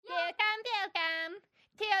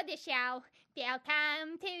the show.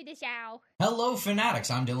 Welcome to the show. Hello, fanatics.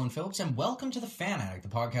 I'm Dylan Phillips, and welcome to the Fan Addict, the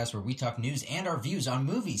podcast where we talk news and our views on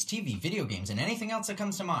movies, TV, video games, and anything else that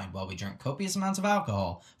comes to mind while we drink copious amounts of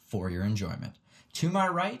alcohol for your enjoyment. To my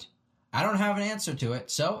right, I don't have an answer to it,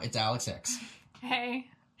 so it's Alex X. Hey.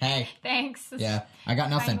 Thanks. Yeah, I got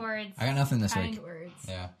nothing. Kind words. I got nothing this kind week. Words.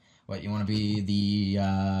 Yeah. What, you want to be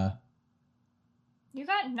the, You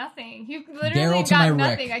got nothing. You literally Daryl to got my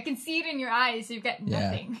nothing. Rick. I can see it in your eyes. You've got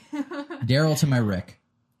nothing. Daryl to my Rick.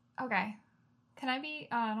 Okay. Can I be...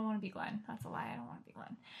 I don't want to be Glenn. That's a lie. I don't want to be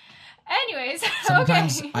Glenn. Anyways,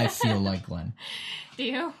 Sometimes okay. I feel like Glenn. Do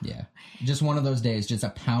you? Yeah. Just one of those days, just a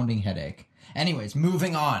pounding headache. Anyways,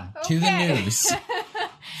 moving on to the news.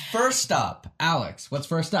 First up, Alex, what's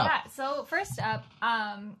first up? Yeah, so first up,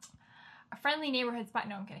 a friendly neighborhood spot.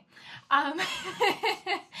 No, I'm kidding.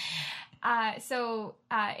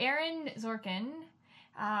 Aaron Sorkin,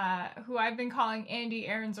 who I've been calling Andy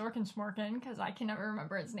Aaron Sorkin Smorkin because I can never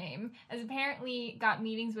remember his name, has apparently got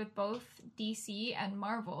meetings with both DC and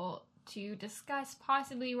Marvel to discuss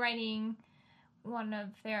possibly writing one of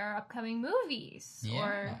their upcoming movies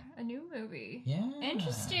or a new movie. Yeah.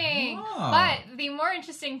 Interesting. Oh. But the more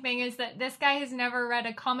interesting thing is that this guy has never read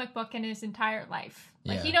a comic book in his entire life.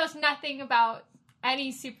 Like, he knows nothing about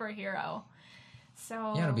any superhero.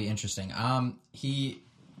 So yeah, it'll be interesting.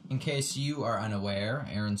 In case you are unaware,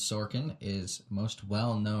 Aaron Sorkin is most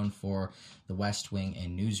well known for The West Wing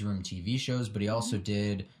and Newsroom TV shows, but he also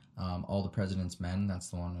did All the President's Men. That's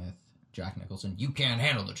the one with Jack Nicholson. You can't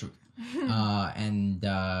handle the truth. And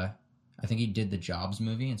I think he did the Jobs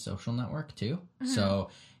movie and Social Network too. Mm-hmm. So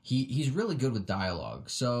he's really good with dialogue.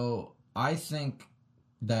 So I think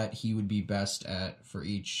that he would be best for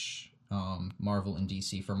each Marvel and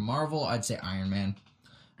DC. For Marvel, I'd say Iron Man.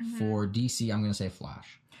 Mm-hmm. For DC, I'm going to say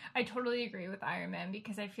Flash. I totally agree with Iron Man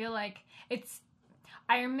because I feel like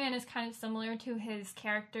Iron Man is kind of similar to his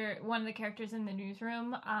character, one of the characters in the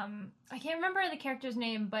Newsroom. I can't remember the character's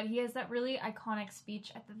name, but he has that really iconic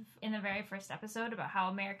speech in the very first episode about how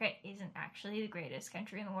America isn't actually the greatest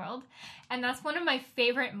country in the world. And that's one of my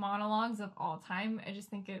favorite monologues of all time. I just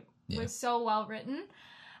think it was so well written.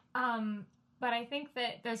 But I think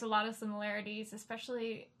that there's a lot of similarities,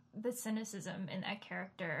 especially the cynicism in that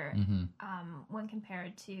character when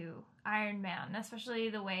compared to Iron Man, especially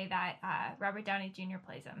the way that Robert Downey Jr.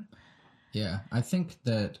 plays him. Yeah, I think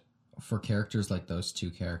that for characters like those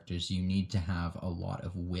two characters, you need to have a lot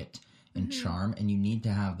of wit and charm, and you need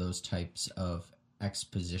to have those types of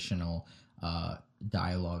expositional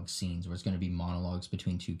dialogue scenes where it's going to be monologues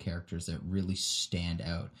between two characters that really stand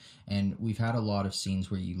out. And we've had a lot of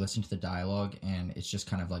scenes where you listen to the dialogue and it's just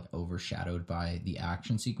kind of like overshadowed by the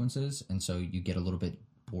action sequences, and so you get a little bit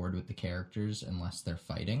bored with the characters unless they're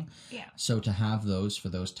fighting. Yeah. So to have those for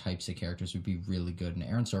those types of characters would be really good, and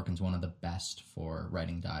Aaron Sorkin's one of the best for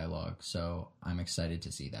writing dialogue, so I'm excited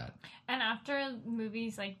to see that. And after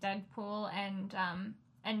movies like Deadpool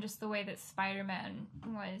and just the way that Spider-Man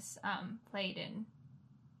was played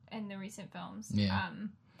in the recent films. Yeah.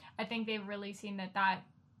 I think they've really seen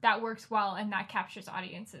that works well and that captures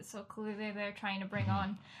audiences. So clearly they're trying to bring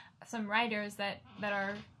on some writers that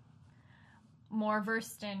are more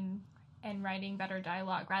versed in writing better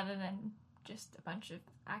dialogue rather than just a bunch of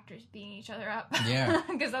actors beating each other up. Yeah.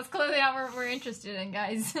 Because that's clearly not what we're interested in,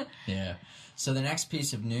 guys. Yeah. So the next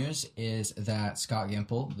piece of news is that Scott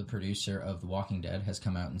Gimple, the producer of The Walking Dead, has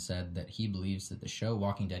come out and said that he believes that the show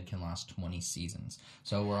Walking Dead can last 20 seasons.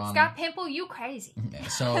 So we're on... Scott Pimple, you crazy. Yeah,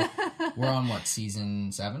 so we're on, what,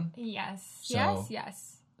 season 7? Yes. So,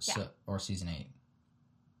 yes. So, or season 8.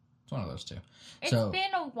 It's one of those two. It's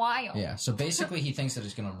been a while. Yeah, so basically he thinks that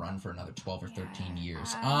it's going to run for another 12 or 13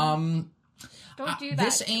 years. Don't do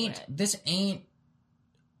that. This ain't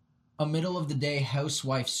a middle of the day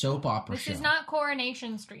housewife soap opera show. This is not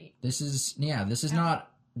Coronation Street. This is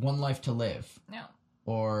not One Life to Live. No.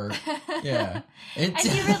 Or yeah. And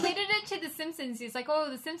he related it to The Simpsons. He's like, "Oh,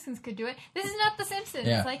 The Simpsons could do it." This is not The Simpsons.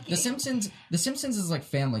 Yeah. Like The Simpsons is like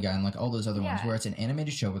Family Guy and like all those other ones where it's an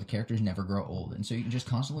animated show where the characters never grow old, and so you can just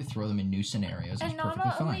constantly throw them in new scenarios. And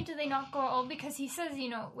not only do they not grow old, because he says,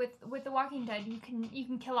 with The Walking Dead, you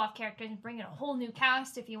can kill off characters and bring in a whole new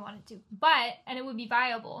cast if you wanted to, and it would be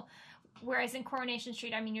viable. Whereas in Coronation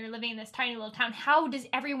Street, I mean, you're living in this tiny little town. How does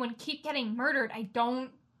everyone keep getting murdered? I don't.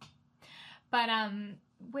 But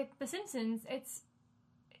with The Simpsons, it's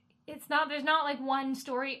not, there's not like one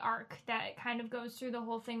story arc that kind of goes through the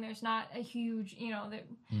whole thing. There's not a huge,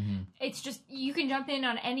 it's just, you can jump in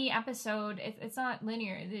on any episode. It's not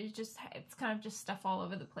linear. It's kind of just stuff all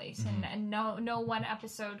over the place. And no one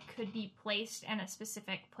episode could be placed in a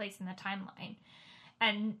specific place in the timeline.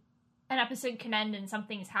 And an episode can end and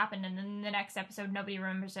something's happened, and then the next episode nobody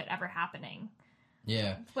remembers it ever happening.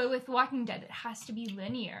 Yeah. But with Walking Dead, it has to be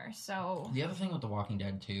linear, so... The other thing with The Walking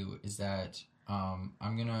Dead, too, is that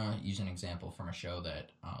I'm going to use an example from a show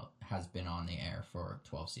that has been on the air for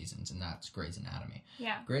 12 seasons, and that's Grey's Anatomy.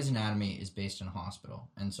 Yeah. Grey's Anatomy is based in a hospital,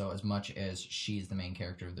 and so as much as she's the main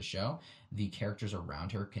character of the show, the characters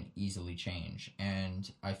around her can easily change. And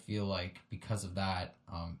I feel like because of that,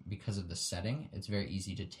 because of the setting, it's very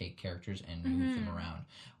easy to take characters and move them around.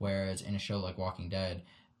 Whereas in a show like Walking Dead,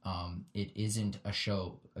 it isn't a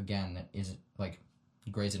show, again, that isn't like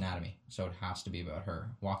Grey's Anatomy, so it has to be about her.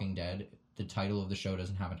 Walking Dead, the title of the show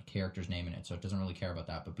doesn't have a character's name in it, so it doesn't really care about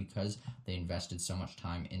that. But because they invested so much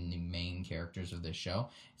time in the main characters of this show,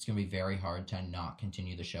 it's going to be very hard to not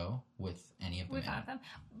continue the show with any of them. Without them.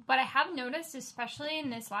 But I have noticed, especially in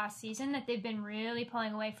this last season, that they've been really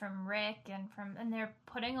pulling away from Rick and they're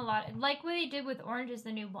putting a lot, like what they did with Orange is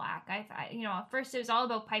the New Black. I at first it was all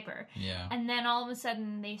about Piper. Yeah. And then all of a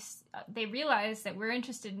sudden they realized that we're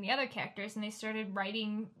interested in the other characters, and they started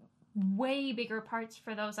writing way bigger parts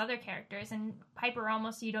for those other characters, and Piper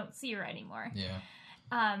almost you don't see her anymore.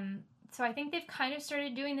 Yeah. So I think they've kind of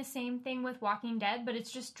started doing the same thing with Walking Dead, but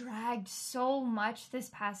it's just dragged so much this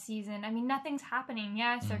past season. I mean, nothing's happening.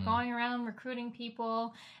 Yes, they're going around recruiting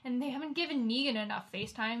people, and they haven't given Negan enough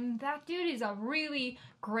face time. That dude is a really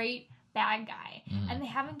great bad guy, and they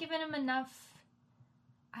haven't given him enough.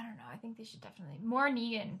 I don't know. I think they should definitely... More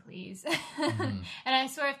Negan, please. And I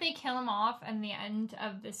swear if they kill him off in the end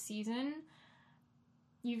of this season,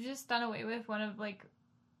 you've just done away with one of, like,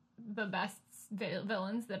 the best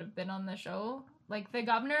villains that have been on the show. Like, the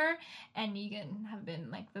Governor and Negan have been,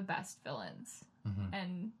 like, the best villains.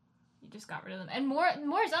 And you just got rid of them. And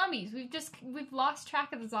more zombies. We've lost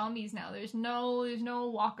track of the zombies now. There's no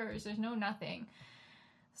walkers. There's no nothing.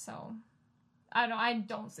 So... I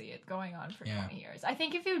don't see it going on for 20 years. I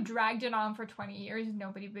think if you dragged it on for 20 years,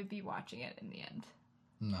 nobody would be watching it in the end.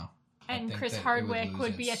 No. And Chris Hardwick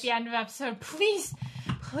would be at the end of the episode, please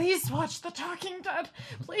watch The Talking Dead.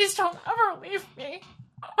 Please don't ever leave me.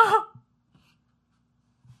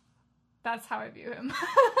 That's how I view him.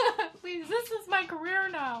 Please, this is my career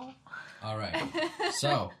now. All right.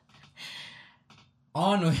 So...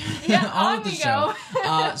 On with the show.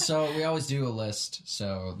 So we always do a list.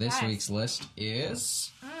 So this week's list is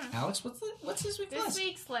Alex. What's this week's list? This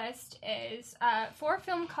week's list is 4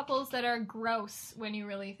 film couples that are gross when you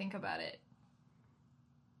really think about it.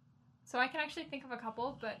 So I can actually think of a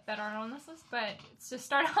couple, but that aren't on this list. But to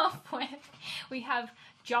start off with, we have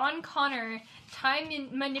John Connor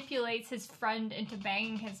manipulates his friend into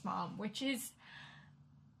banging his mom, which is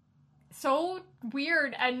so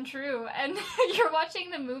weird and true. And you're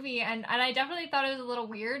watching the movie, and I definitely thought it was a little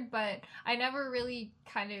weird, but I never really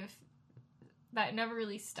that never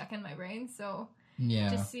really stuck in my brain. So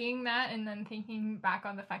just seeing that and then thinking back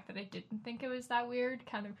on the fact that I didn't think it was that weird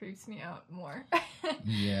kind of creeps me out more.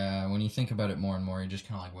 Yeah, when you think about it more and more, you're just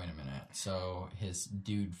kind of like, wait a minute. So his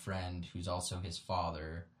dude friend, who's also his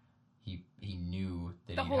father, he knew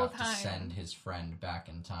that he'd have to send his friend back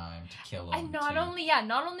in time to kill him. And not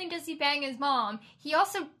only does he bang his mom, he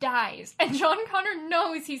also dies. And John Connor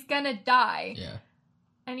knows he's gonna die. Yeah.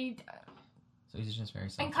 And so he's just very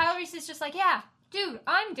selfish. And Kyle Reese is just like, yeah, dude,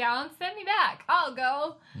 I'm down. Send me back. I'll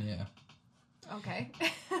go. Yeah. Okay.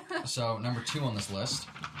 So, number 2 on this list,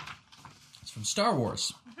 it's from Star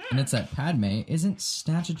Wars. And it's that Padme isn't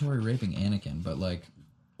statutory raping Anakin, but, like,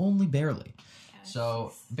 only barely.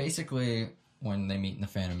 So, basically, when they meet in The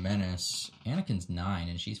Phantom Menace, Anakin's 9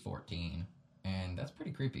 and she's 14. And that's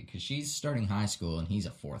pretty creepy, because she's starting high school and he's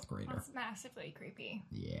a 4th grader. That's massively creepy.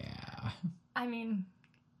 Yeah. I mean,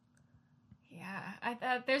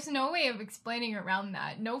 yeah. There's no way of explaining around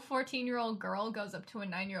that. No 14-year-old girl goes up to a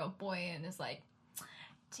 9-year-old boy and is like,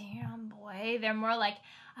 damn, boy. They're more like,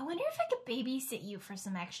 I wonder if I could babysit you for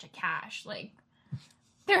some extra cash. Like,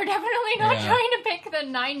 they're definitely not trying to pick the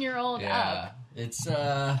 9-year-old up.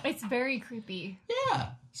 It's very creepy. Yeah.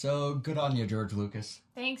 So, good on you, George Lucas.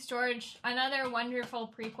 Thanks, George. Another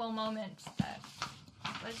wonderful prequel moment that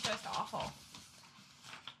was just awful.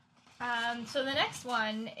 So the next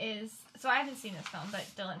one is... So I haven't seen this film, but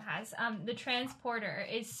Dylan has. The Transporter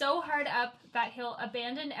is so hard up that he'll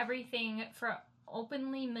abandon everything for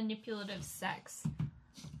openly manipulative sex.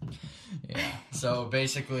 Yeah. So,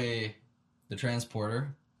 basically... The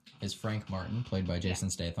Transporter is Frank Martin, played by Jason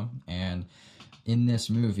Statham, and in this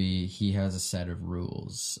movie, he has a set of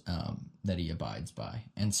rules that he abides by.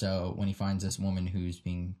 And so when he finds this woman who's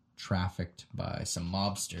being trafficked by some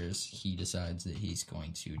mobsters, he decides that he's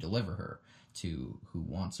going to deliver her to who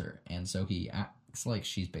wants her. And so he acts like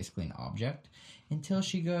she's basically an object until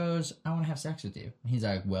she goes, I want to have sex with you. And he's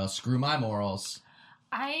like, well, screw my morals.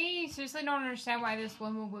 I seriously don't understand why this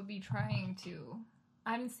woman would be trying to...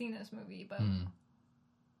 I haven't seen this movie, but...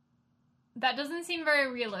 That doesn't seem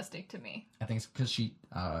very realistic to me. I think it's because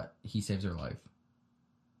he saves her life.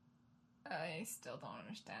 I still don't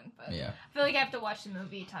understand, but yeah. I feel like I have to watch the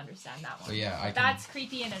movie to understand that one. So yeah, that's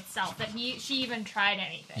creepy in itself. That she even tried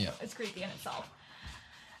anything. Yeah. It's creepy in itself.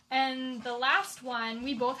 And the last one,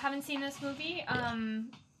 we both haven't seen this movie.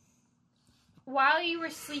 While You Were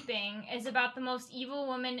Sleeping is about the most evil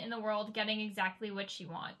woman in the world getting exactly what she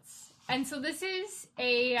wants. And so this is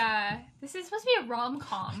supposed to be a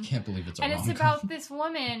rom-com. I can't believe it's a rom-com. And it's about this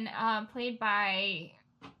woman played by...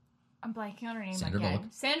 I'm blanking on her name Sandra again. Bullock.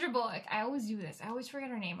 Sandra Bullock. I always do this. I always forget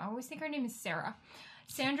her name. I always think her name is Sarah.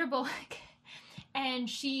 Sandra Bullock. And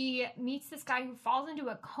she meets this guy who falls into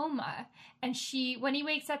a coma. And when he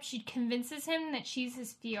wakes up, she convinces him that she's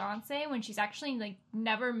his fiance when she's actually, like,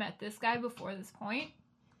 never met this guy before this point.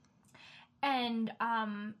 And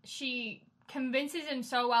she convinces him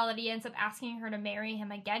so well that he ends up asking her to marry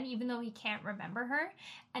him again, even though he can't remember her.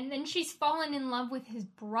 And then she's fallen in love with his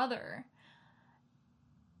brother.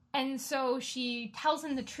 And so she tells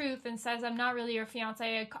him the truth and says, I'm not really your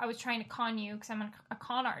fiance. I was trying to con you because I'm a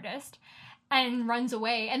con artist. And runs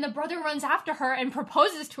away. And the brother runs after her and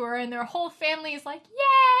proposes to her. And their whole family is like,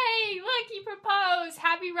 yay! Look, he proposed!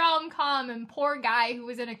 Happy rom-com. And poor guy who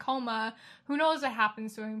was in a coma. Who knows what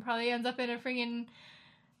happens to him? Probably ends up in a friggin'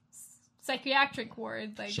 psychiatric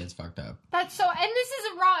ward. Like, shit's fucked up. That's so... And this is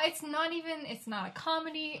it's not a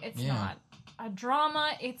comedy. It's not a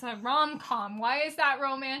drama. It's a rom-com. Why is that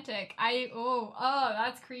romantic?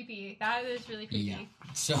 That's creepy. That is really creepy. Yeah.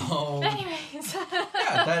 So... Anyways.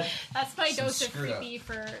 That's my dose of creepy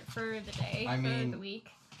for the day, for the week.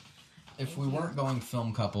 If we weren't going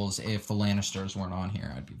film couples, if the Lannisters weren't on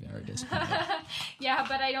here, I'd be very disappointed. Yeah,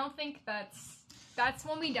 but I don't think that's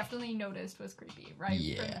one we definitely noticed was creepy, right?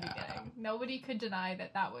 Yeah. From the beginning. Nobody could deny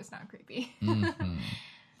that was not creepy. Mm-hmm.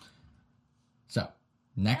 So,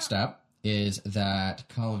 next up is that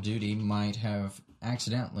Call of Duty might have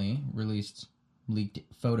accidentally leaked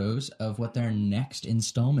photos of what their next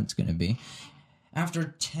installment's going to be.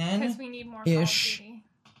 After 10-ish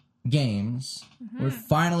games, we're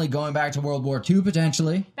finally going back to World War II,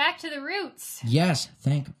 potentially. Back to the roots. Yes,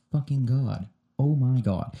 thank fucking God. Oh my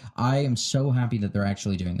God. I am so happy that they're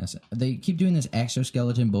actually doing this. They keep doing this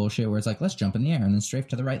exoskeleton bullshit where it's like, let's jump in the air and then strafe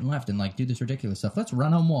to the right and left and like do this ridiculous stuff. Let's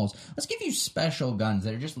run on walls. Let's give you special guns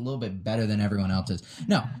that are just a little bit better than everyone else's.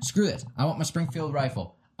 No, screw this. I want my Springfield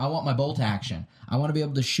rifle. I want my bolt action. I want to be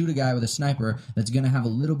able to shoot a guy with a sniper that's going to have a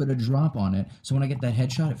little bit of drop on it. So when I get that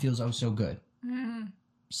headshot, it feels oh so good. Mm-hmm.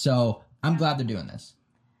 So I'm glad they're doing this.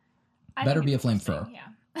 Better be a flamethrower. Yeah.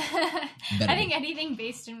 I think anything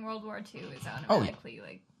based in World War II is automatically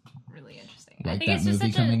like really interesting. Like I think that it's just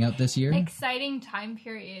movie coming out this year. Exciting time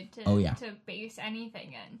period to base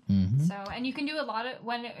anything in. Mm-hmm. So, and you can do a lot of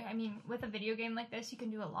with a video game like this, you can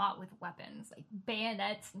do a lot with weapons like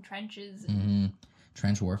bayonets and trenches and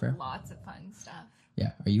trench warfare. Lots of fun stuff.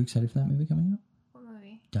 Yeah, are you excited for that movie coming out? What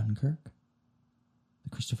movie? Dunkirk, the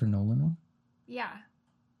Christopher Nolan one. Yeah,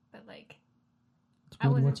 but like. I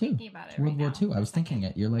wasn't thinking about it. World War II. I was thinking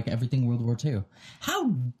it. You're like everything World War II. How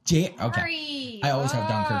dare? Okay. I always have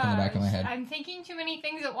Dunkirk in the back of my head. I'm thinking too many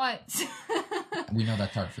things at once. We know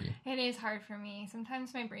that's hard for you. It is hard for me.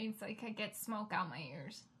 Sometimes my brain's like I get smoke out my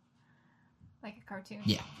ears, like a cartoon.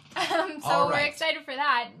 Yeah. So we're excited for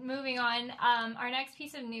that. Moving on. Our next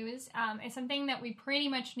piece of news is something that we pretty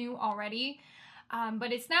much knew already,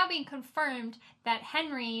 but it's now being confirmed that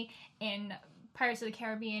Henry in Pirates of the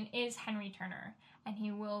Caribbean is Henry Turner. And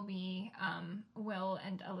he will be Will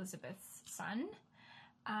and Elizabeth's son.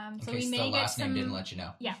 So we may the last name didn't let you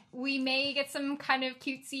know. Yeah, we may get some kind of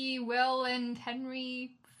cutesy Will and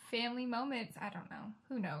Henry family moments. I don't know.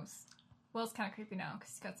 Who knows? Will's kind of creepy now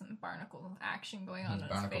because he's got some barnacle action going on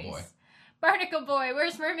in his face. Boy. Barnacle Boy.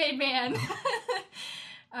 Where's Mermaid Man?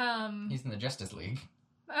 He's in the Justice League.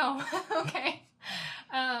 Oh, okay.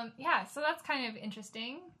 Yeah, so that's kind of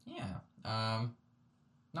interesting. Yeah.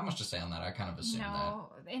 Not much to say on that. I kind of assumed that. No,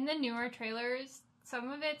 in the newer trailers, some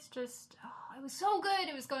of it's just, it was so good.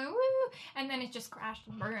 It was going, woo! And then it just crashed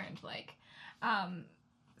and burned. Like,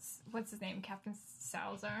 what's his name? Captain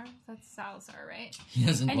Salazar? That's Salazar, right? He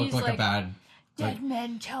doesn't look like a bad... Dead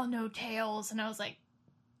men tell no tales. And I was like...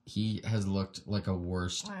 He has looked like a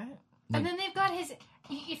worst... What? And then they've got his...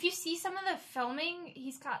 If you see some of the filming,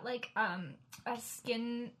 he's got, like, a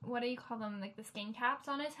skin... What do you call them? Like, the skin caps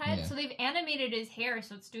on his head. Yeah. So they've animated his hair,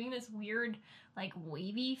 so it's doing this weird, like,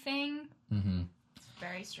 wavy thing. Mm-hmm. It's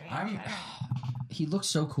very strange. he looked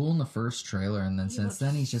so cool in the first trailer, and then since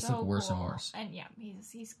then he's just looked worse and cool. worse. And yeah,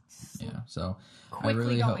 he's So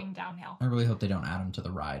quickly going downhill. I really hope they don't add him to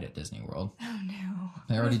the ride at Disney World. Oh no!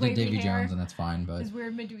 They already did Davy Jones, and that's fine. But his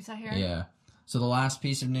weird Medusa hair. Yeah. So the last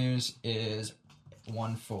piece of news is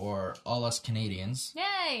one for all us Canadians.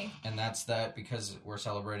 Yay! And that's that because we're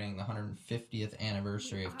celebrating the 150th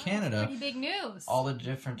anniversary of Canada. Pretty big news. All the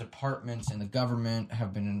different departments in the government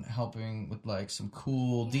have been helping with like some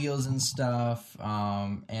cool deals and stuff.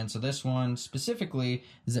 And so this one specifically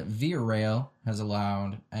is that Via Rail has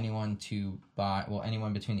allowed anyone to buy,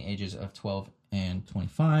 anyone between the ages of 12 and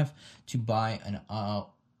 25 to buy an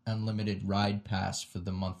unlimited ride pass for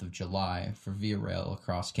the month of July for Via Rail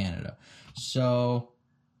across Canada. So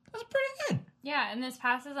that's pretty good. Yeah, and this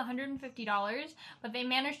pass is $150, but they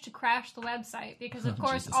managed to crash the website because, of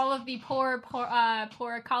course, Jesus. all of the poor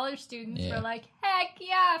college students were like, heck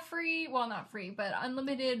yeah, free, well, not free, but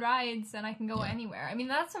unlimited rides, and I can go anywhere. I mean,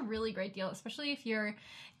 that's a really great deal, especially if you're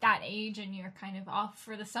that age and you're kind of off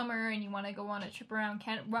for the summer and you want to go on a trip around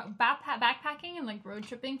Canada. Backpacking and, like, road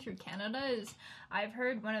tripping through Canada is, I've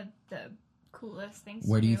heard, one of the coolest things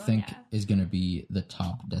Where to do you do. think is going to be the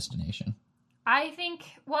top destination? I think,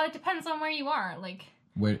 well, it depends on where you are. Like,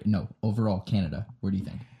 overall Canada. Where do you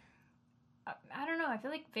think? I don't know. I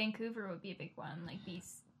feel like Vancouver would be a big one. Like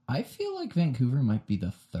I feel like Vancouver might be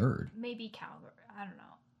the third. maybe Calgary. I don't know.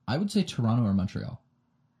 I would say Toronto or Montreal.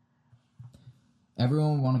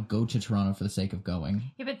 Everyone would want to go to Toronto for the sake of going.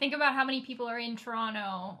 Yeah, but think about how many people are in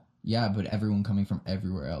Toronto. Yeah, but everyone coming from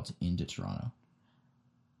everywhere else into Toronto.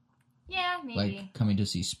 Yeah, maybe. Like, coming to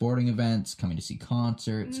see sporting events, coming to see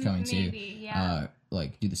concerts, coming maybe, to,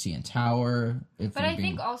 do the CN Tower. But I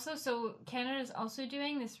think also, so Canada's also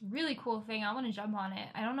doing this really cool thing. I want to jump on it.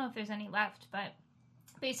 I don't know if there's any left, but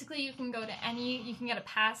basically you can you can get a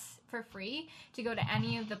pass for free to go to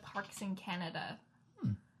any of the parks in Canada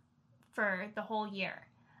for the whole year.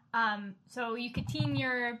 So you could team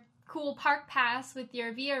your cool park pass with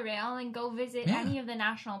your Via Rail and go visit any of the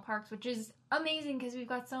national parks, which is amazing because we've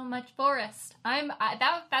got so much forest.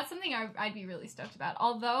 That's something I'd be really stoked about.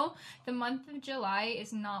 Although the month of July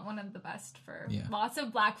is not one of the best for lots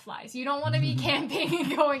of black flies. You don't want to be camping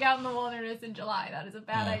and going out in the wilderness in July. That is a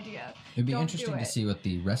bad idea. It'd be interesting to see what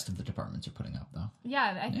the rest of the departments are putting up, though.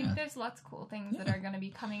 Yeah, I think there's lots of cool things that are going to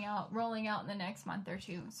be rolling out in the next month or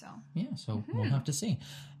two. So we'll have to see.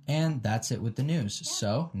 And that's it with the news. Yeah.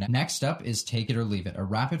 So next up is Take It or Leave It, a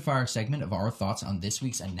rapid fire segment of our thoughts on this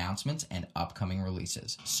week's announcements and upcoming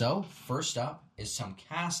releases. So first up is some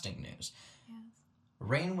casting news. Yes.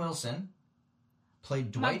 Rainn Wilson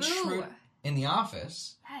played Dwight Schrute in The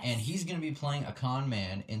Office, and he's going to be playing a con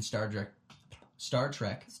man in Star Trek.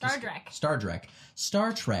 It's a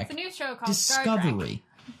new show called Discovery.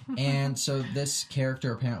 And so this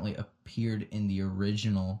character apparently appeared in the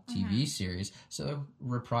original TV series, so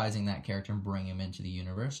reprising that character and bringing him into the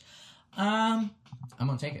universe. I'm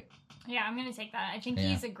gonna take it. Yeah, I'm gonna take that. I think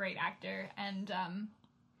he's a great actor, and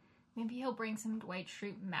maybe he'll bring some Dwight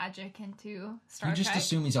Schrute magic into Star Trek. You just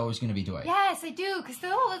assume he's always gonna be Dwight. Yes, I do, because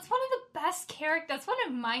that's one of the best characters. That's one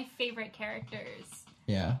of my favorite characters.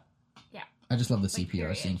 Yeah. Yeah. I just love the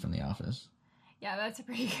CPR scene from The Office. Yeah, that's a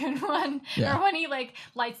pretty good one. Yeah. Or when he,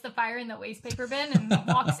 lights the fire in the waste paper bin and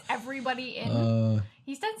walks everybody in.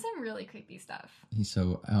 He's done some really creepy stuff. He's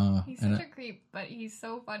so... he's such a creep, but he's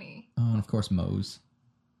so funny. And of course, Mose.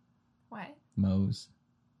 What? Mose.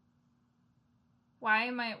 Why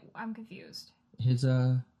am I'm confused. His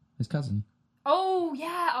cousin. Oh,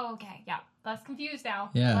 yeah. Oh, okay. Yeah. Less confused now.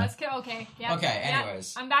 Yeah. Okay. Yeah. Okay,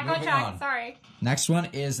 anyways. I'm back on track. Sorry. Next one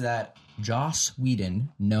is that Joss Whedon,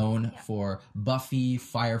 known for Buffy,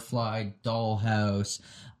 Firefly, Dollhouse,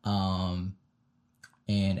 and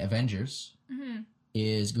Avengers,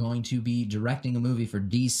 is going to be directing a movie for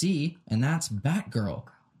DC, and that's Batgirl.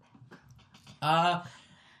 I'm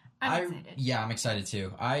excited. Yeah, I'm excited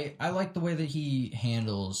too. I like the way that he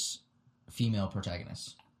handles female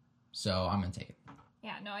protagonists. So I'm going to take it.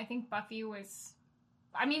 Yeah, no, I think Buffy was...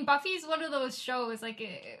 I mean, Buffy's one of those shows, like,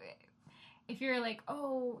 if you're like,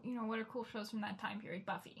 oh, what are cool shows from that time period?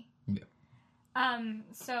 Buffy. Yeah.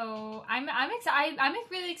 So I'm excited. I'm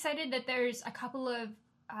really excited that there's a couple of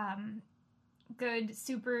good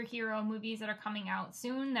superhero movies that are coming out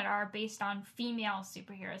soon that are based on female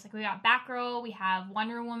superheroes. Like, we got Batgirl, we have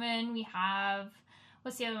Wonder Woman, we have...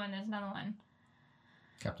 What's the other one? There's another one.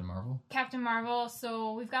 Captain Marvel.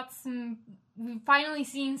 So we've finally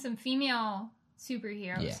seen some female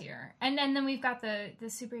superheroes here. And then we've got the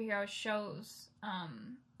superhero shows.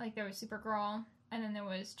 Like there was Supergirl, and then there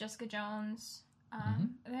was Jessica Jones. Are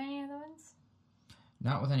there any other ones?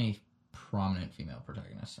 Not with any prominent female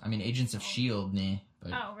protagonists. I mean, Agents of S.H.I.E.L.D., nah.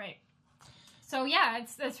 But... Oh, right. So, yeah,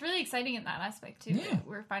 it's really exciting in that aspect, too. Yeah.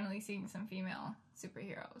 We're finally seeing some female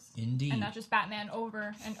superheroes. Indeed. And not just Batman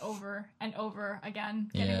over and over and over again,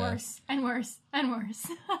 getting Yeah. worse and worse and worse.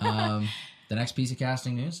 The next piece of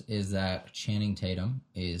casting news is that Channing Tatum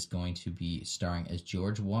is going to be starring as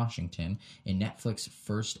George Washington in Netflix's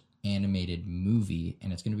first animated movie,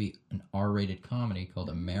 and it's going to be an R-rated comedy called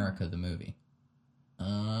America the Movie.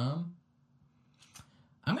 I'm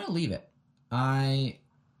going to leave it. I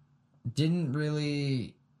didn't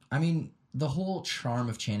really... I mean, the whole charm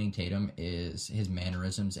of Channing Tatum is his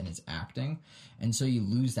mannerisms and his acting, and so you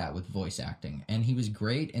lose that with voice acting. And he was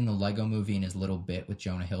great in the Lego Movie in his little bit with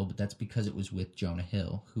Jonah Hill, but that's because it was with Jonah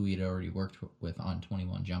Hill, who he had already worked with on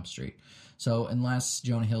 21 Jump Street. So unless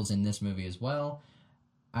Jonah Hill's in this movie as well,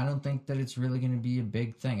 I don't think that it's really going to be a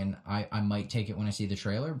big thing, and I might take it when I see the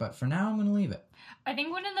trailer, but for now I'm going to leave it. I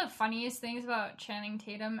think one of the funniest things about Channing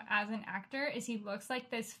Tatum as an actor is he looks like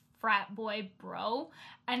this frat boy bro,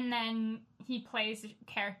 and then he plays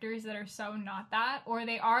characters that are so not that, or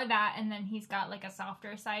they are that, and then he's got like a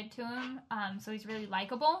softer side to him, so he's really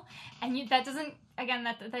likable, and that doesn't, again,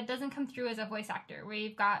 that doesn't come through as a voice actor, where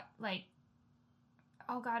you've got like,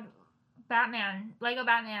 oh god, Batman, Lego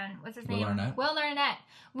Batman, what's his name? Will Arnett.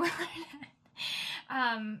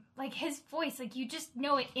 Like his voice, like you just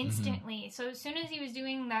know it instantly. So as soon as he was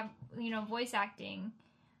doing that, voice acting,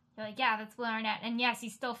 you're like, yeah, that's Will Arnett. And yes,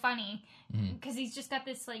 he's still funny because he's just got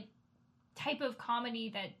this like type of comedy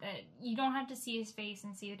that you don't have to see his face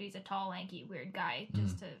and see that he's a tall, lanky, weird guy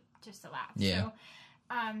just to laugh. Yeah. So,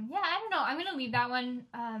 I don't know. I'm gonna leave that one.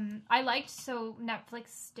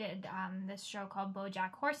 Netflix did this show called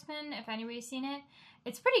BoJack Horseman. If anybody's seen it,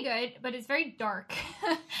 it's pretty good, but it's very dark.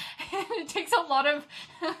 It takes a lot of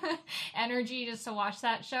energy just to watch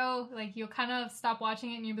that show. Like you'll kind of stop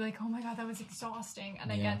watching it and you'll be like, "Oh my god, that was exhausting."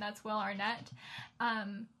 And again, that's Will Arnett.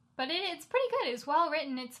 But it's pretty good. It's well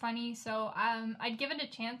written. It's funny. So I'd give it a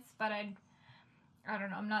chance, but I don't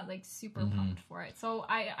know. I'm not like super pumped for it. So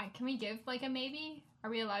I can we give like a maybe? Are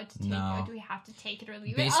we allowed to take it, or do we have to take it or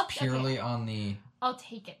leave it? Based purely on the... I'll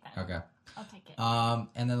take it then. Okay. I'll take it.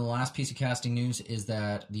 And then the last piece of casting news is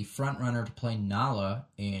that the front runner to play Nala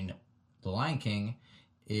in The Lion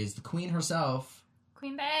is the queen herself.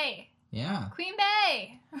 Queen Bey. Yeah. Queen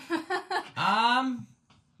Bey.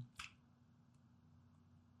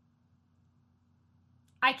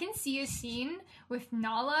 I can see a scene with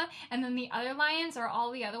Nala, and then the other lions are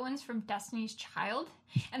all the other ones from Destiny's Child,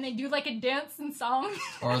 and they do like a dance and song.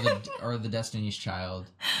 or the Destiny's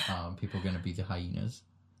Child, people are going to be the hyenas.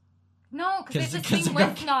 No, because there's a scene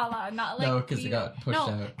with Nala, not like... No, because they got pushed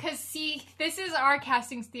out. No, because see, this is our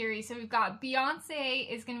casting theory. So we've got Beyonce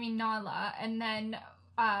is going to be Nala, and then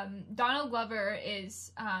Donald Glover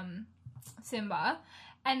is Simba,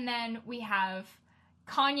 and then we have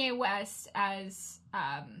Kanye West as...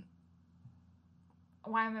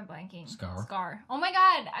 why am I blanking? Scar. Oh my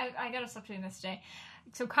god, I gotta stop doing this today.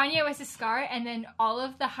 So Kanye West is Scar, and then all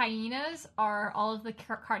of the hyenas are all of the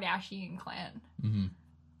Kardashian clan. Mm-hmm.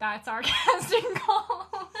 That's our casting call.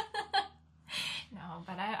 No,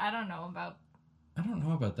 but I don't know about... I don't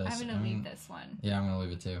know about this. I'm gonna leave this one. Yeah, I'm gonna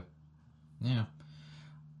leave it too. Yeah.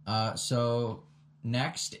 So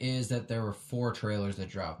next is that there were 4 trailers that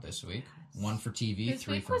dropped this week. 1 for TV,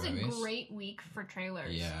 3 for movies. This week was a great week for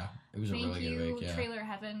trailers. Yeah, it was a really good week. Thank you, Trailer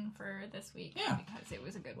Heaven, for this week. Yeah. Because it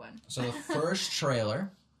was a good one. So the first trailer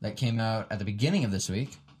that came out at the beginning of this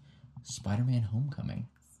week, Spider-Man Homecoming.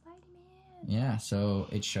 Spider-Man. Yeah, so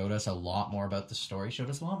it showed us a lot more about the story, showed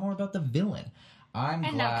us a lot more about the villain. And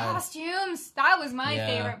the costumes. That was my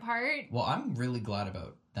favorite part. Well, I'm really glad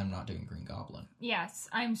about them not doing Green Goblin. Yes,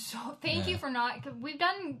 I'm so... Thank you for not...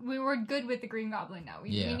 We were good with the Green Goblin now.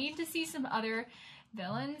 We need to see some other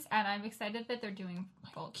villains, and I'm excited that they're doing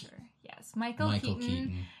Vulture. Yes, Michael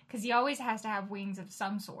Keaton. Because he always has to have wings of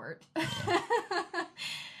some sort. Yeah.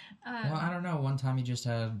 Well, I don't know. One time he just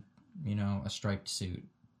had, a striped suit.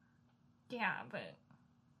 Yeah, but...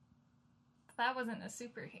 that wasn't a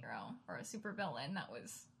superhero or a supervillain. That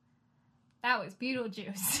was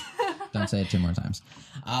Beetlejuice. Don't say it 2 more times.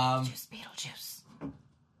 Beetlejuice.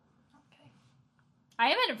 Okay. I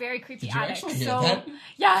am in a very creepy attic. Did you actually hear that?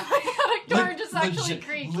 Yeah, my attic door just actually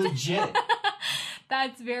creaked. Legit.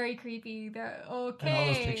 That's very creepy. Okay. And all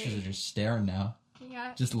those pictures are just staring now.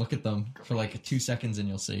 Yeah. Just look at them for like 2 seconds and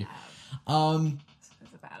you'll see. This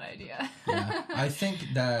is a bad idea. Yeah. I think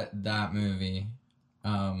that movie,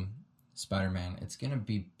 Spider-Man, it's going to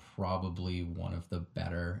be probably one of the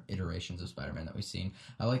better iterations of Spider-Man that we've seen.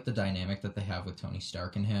 I like the dynamic that they have with Tony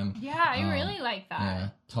Stark and him. Yeah, I really like that. Yeah,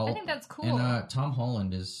 I think that's cool. And Tom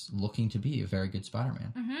Holland is looking to be a very good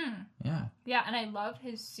Spider-Man. Mm-hmm. Yeah. Yeah, and I love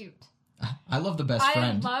his suit. I love the best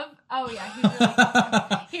friend. Oh yeah, he's really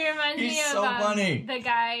awesome. He reminds me of so funny. The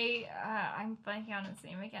guy, I'm blanking on his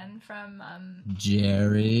name again, from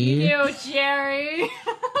Jerry. You, Jerry.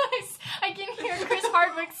 I can hear Chris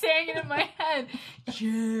Hardwick saying it in my head.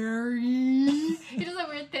 Jerry. He does a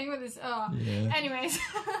weird thing with his, Yeah. Anyways.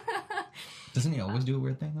 Doesn't he always do a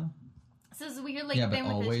weird thing though? This weird thing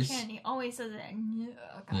with always. his chin. He always says it.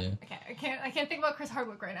 Oh god. Yeah. I can't think about Chris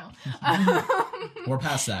Hardwick right now. We're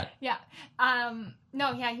past that. Yeah.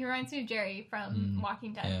 No, yeah, he reminds me of Jerry from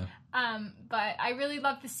Walking Dead. Yeah. But I really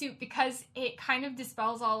love the suit because it kind of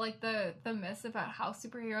dispels all like the myths about how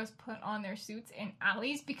superheroes put on their suits in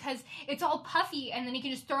alleys, because it's all puffy and then he can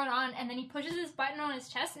just throw it on and then he pushes his button on his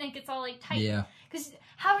chest and it gets all like tight. Yeah. Because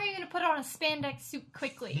how are you going to put on a spandex suit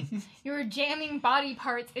quickly? You're jamming body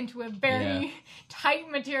parts into a very tight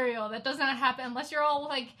material. That does not happen unless you're all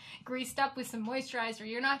like greased up with some moisturizer.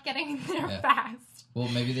 You're not getting in there fast. Well,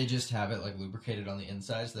 maybe they just have it like lubricated on the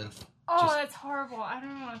inside so that that's horrible. I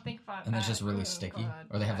don't want to think about that. And it's just really sticky. God.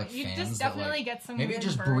 Or they have like fans. You just that, definitely like, get some. maybe it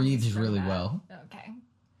just burns breathes from really that. well. Okay.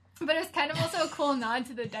 But it was kind of also a cool nod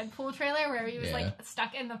to the Deadpool trailer where he was like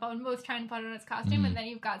stuck in the phone booth trying to put on his costume, and then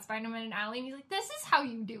you've got Spider-Man in alley and he's like, this is how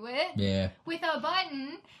you do it. Yeah. With a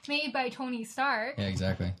button made by Tony Stark. Yeah,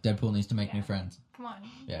 exactly. Deadpool needs to make new friends. Come on.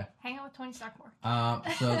 Yeah. Hang out with Tony Stark more.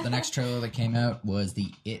 So the next trailer that came out was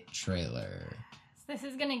the It trailer. This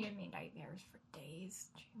is gonna give me nightmares for days,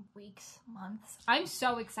 weeks, months. I'm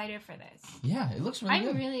so excited for this. Yeah, it looks really good.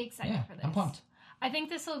 I'm really excited for this. I'm pumped. I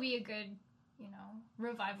think this will be a good,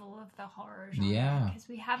 revival of the horror genre. Yeah. Because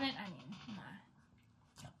we haven't,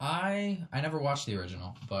 I never watched the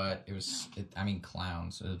original, but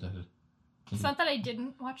clowns. It's not that I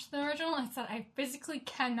didn't watch the original, it's that I physically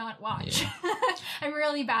cannot watch. Yeah. I'm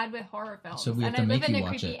really bad with horror films. So we have and to I make live in you a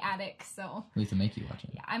watch creepy it. attic, so... We have to make you watch it.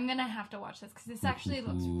 Yeah, I'm gonna have to watch this, because this actually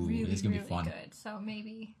looks really, it's gonna really be fun. good. So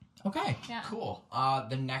maybe... Okay, Yeah. cool.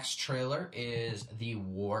 The next trailer is The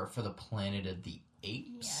War for the Planet of the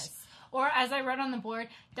Apes. Yes. Or, as I wrote on the board,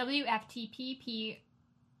 WFTPPOAT.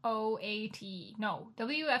 No,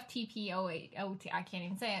 WFTPOAT. I can't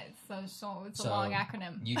even say it. It's a long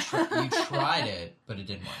acronym. You tried it, but it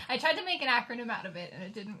didn't work. I tried to make an acronym out of it, and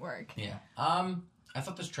it didn't work. Yeah. I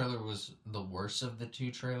thought this trailer was the worst of the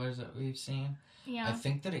two trailers that we've seen. Yeah. I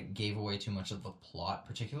think that it gave away too much of the plot,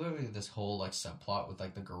 particularly this whole like subplot with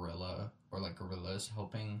like the gorilla or like gorillas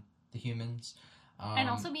helping the humans. And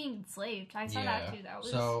also being enslaved. I saw that too. That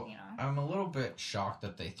was, I'm a little bit shocked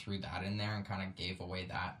that they threw that in there and kind of gave away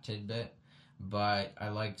that tidbit. But I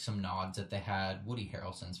liked some nods that they had. Woody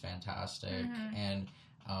Harrelson's fantastic. And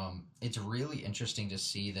it's really interesting to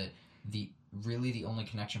see that the only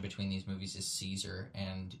connection between these movies is Caesar,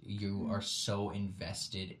 and you are so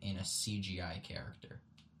invested in a CGI character.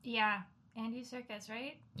 Yeah. Andy Serkis,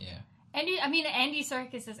 right? Yeah. Andy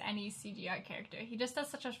Serkis is any CGI character. He just does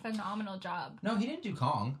such a phenomenal job. No, he didn't do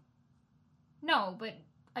Kong. No, but,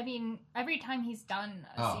 every time he's done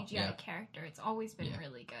a CGI character, it's always been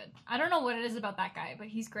really good. I don't know what it is about that guy, but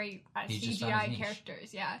he's great at CGI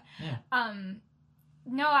characters, yeah.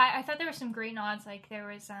 No, I thought there were some great nods. Like, there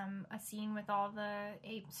was a scene with all the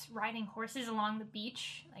apes riding horses along the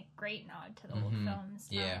beach. Like, great nod to the old films.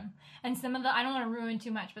 Yeah. And some of the, I don't want to ruin too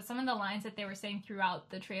much, but some of the lines that they were saying throughout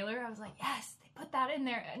the trailer, I was like, yes, they put that in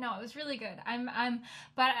there. No, it was really good.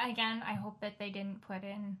 But again, I hope that they didn't put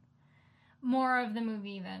in more of the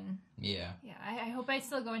movie than... Yeah. Yeah, I hope I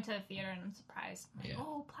still go into the theater and I'm surprised. Like, yeah.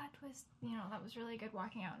 Oh, plot twist. That was really good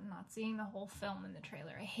walking out and not seeing the whole film in the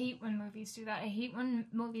trailer. I hate when movies do that. I hate when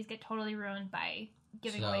movies get totally ruined by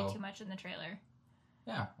giving away too much in the trailer.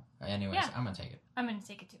 Yeah. Anyways, I'm going to take it. I'm going to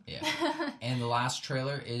take it too. Yeah. And the last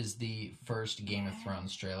trailer is the first Game of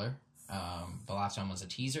Thrones trailer. The last one was a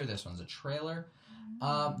teaser. This one's a trailer.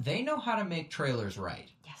 They know how to make trailers right.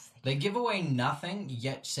 Yes. They give away nothing,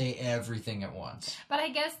 yet say everything at once. But I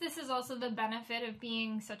guess this is also the benefit of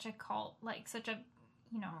being such a cult, like such a,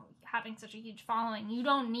 having such a huge following. You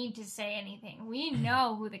don't need to say anything. We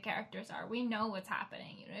know who the characters are. We know what's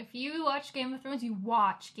happening. If you watch Game of Thrones, you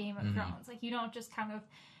watch Game of Thrones. Like, you don't just kind of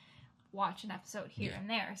watch an episode here and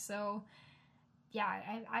there. So, yeah,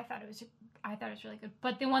 I thought it was really good.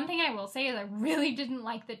 But the one thing I will say is I really didn't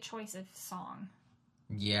like the choice of song.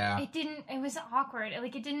 Yeah. It was awkward.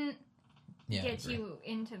 Like, it didn't get you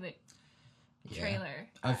into the trailer.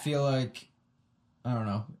 I feel like, I don't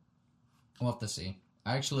know. We'll have to see.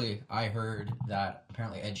 I heard that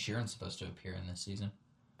apparently Ed Sheeran's supposed to appear in this season.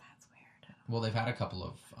 Well, they've had a couple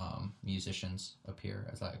of musicians appear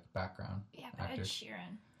as like background actors. Ed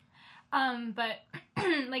Sheeran. But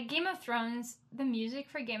like Game of Thrones, the music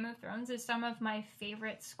for Game of Thrones is some of my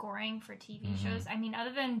favorite scoring for TV shows. I mean,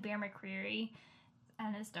 other than Bear McCreary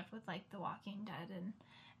and his stuff with like The Walking Dead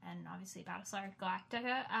and obviously Battlestar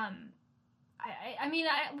Galactica. I mean,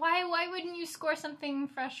 why wouldn't you score something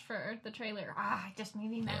fresh for the trailer? It just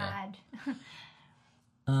made me mad.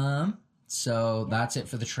 So that's it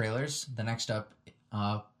for the trailers. The next up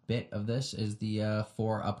bit of this is the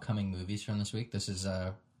 4 upcoming movies from this week. This is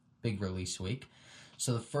a big release week.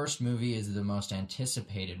 So the first movie is the most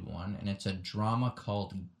anticipated one, and it's a drama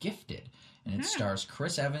called Gifted. And it stars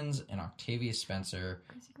Chris Evans and Octavia Spencer.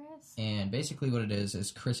 Chris. And basically what it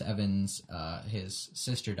is Chris Evans, his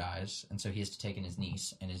sister dies, and so he has to take in his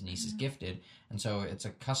niece, and his niece is gifted. And so it's a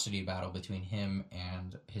custody battle between him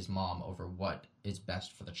and his mom over what is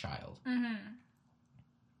best for the child. I'm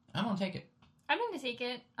going to take it. I'm going to take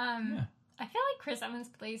it. I feel like Chris Evans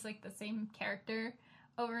plays like the same character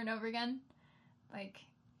over and over again. Like,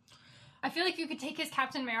 I feel like you could take his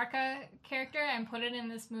Captain America character and put it in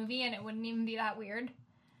this movie and it wouldn't even be that weird.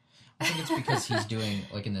 I think it's because he's doing,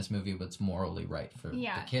 like in this movie, what's morally right for the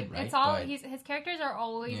kid, right? It's all, his characters are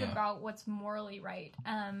always about what's morally right.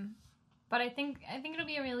 But I think it'll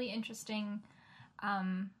be a really interesting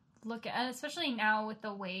look at, and especially now with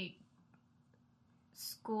the way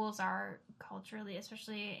schools are culturally,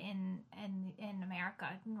 especially in America,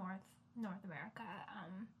 North America,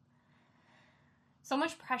 so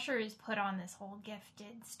much pressure is put on this whole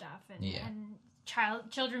gifted stuff and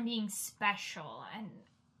children being special, and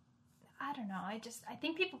I don't know. I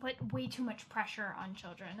think people put way too much pressure on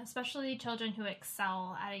children, especially children who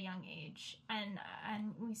excel at a young age.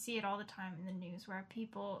 And we see it all the time in the news where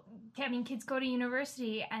kids go to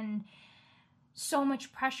university and so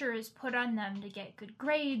much pressure is put on them to get good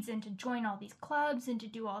grades and to join all these clubs and to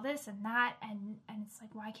do all this and that. And it's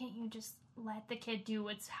like, why can't you just let the kid do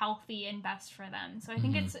what's healthy and best for them? So I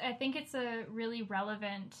think it's a really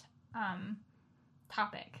relevant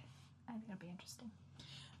topic. I think it'll be interesting.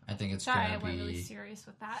 I think it's I went really serious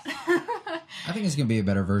with that. I think it's going to be a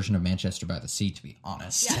better version of Manchester by the Sea, to be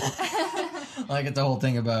honest. Yeah. Like, it's the whole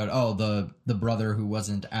thing about, the brother who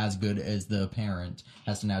wasn't as good as the parent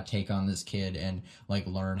has to now take on this kid and, like,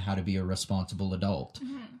 learn how to be a responsible adult.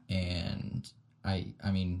 And, I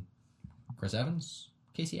mean, Chris Evans,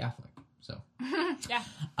 Casey Affleck. So,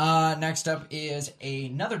 yeah. Next up is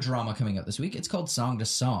another drama coming up this week. It's called Song to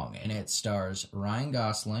Song, and it stars Ryan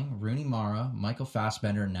Gosling, Rooney Mara, Michael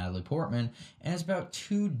Fassbender, and Natalie Portman. And it's about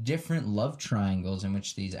 2 different love triangles in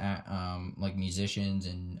which these like musicians,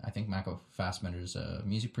 and I think Michael Fassbender's a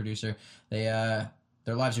music producer. They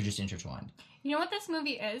their lives are just intertwined. You know what this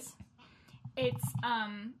movie is? It's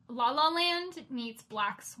La La Land meets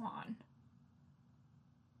Black Swan.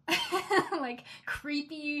 Like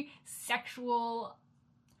creepy, sexual,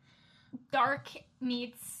 dark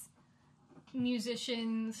meets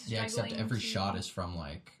musicians. Yeah, except every shot is from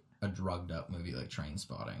like a drugged up movie like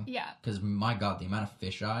Trainspotting. Yeah. Because my God, the amount of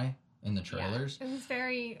fisheye in the trailers. Yeah, it was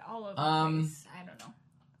very all over the place. I don't know.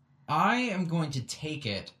 I am going to take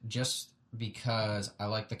it just because I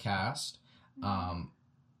like the cast.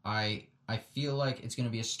 I feel like it's going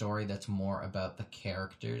to be a story that's more about the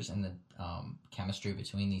characters and the chemistry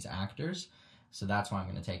between these actors. So that's why I'm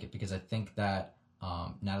going to take it, because I think that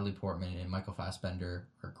Natalie Portman and Michael Fassbender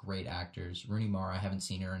are great actors. Rooney Mara, I haven't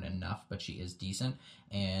seen her in enough, but she is decent.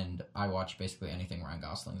 And I watch basically anything Ryan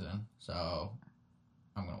Gosling's in. So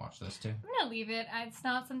I'm going to watch this too. I'm going to leave it. It's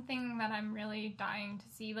not something that I'm really dying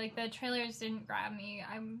to see. Like, the trailers didn't grab me.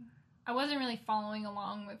 I wasn't really following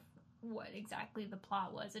along with what exactly the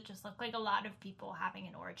plot was. It just looked like a lot of people having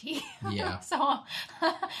an orgy. Yeah. So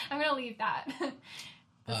I'm going to leave that.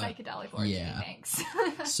 The psychedelic orgy, thanks.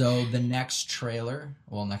 So the next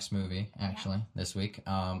next movie, actually, this week,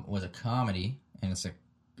 was a comedy, and it's a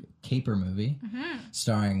caper movie,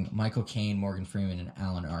 starring Michael Caine, Morgan Freeman, and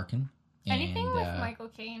Alan Arkin. Anything with Michael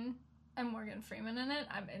Caine and Morgan Freeman in it,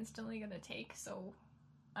 I'm instantly going to take, so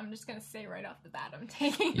I'm just going to say right off the bat, I'm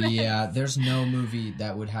taking this. Yeah, there's no movie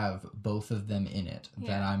that would have both of them in it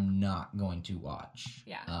that I'm not going to watch.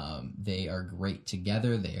 Yeah. They are great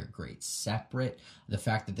together. They are great separate. The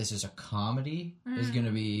fact that this is a comedy is going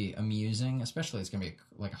to be amusing, especially it's going to be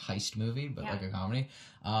like a heist movie, but like a comedy.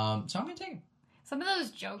 So I'm going to take it. Some of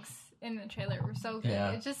those jokes in the trailer were so good.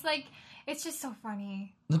 Yeah. It's just so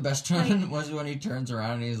funny. The best one was when he turns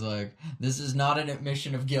around and he's like, "This is not an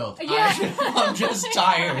admission of guilt. Yeah. I'm just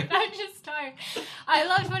tired." I'm just tired. I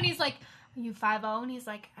loved when he's like, "Are you 5-0?" And he's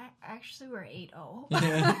like, "Actually, we're 8-0."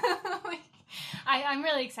 Yeah. I'm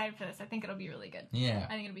really excited for this. I think it'll be really good. Yeah.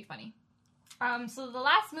 I think it'll be funny. So the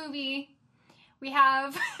last movie we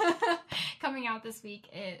have coming out this week,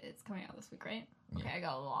 it's coming out this week, right? Okay, Yeah. I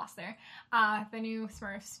got a little lost there. The new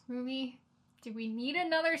Smurfs movie. Do we need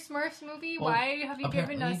another Smurfs movie? Well, why have you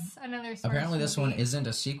given us another Smurfs Apparently this movie? one isn't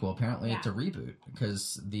a sequel. Apparently it's a Yeah. reboot,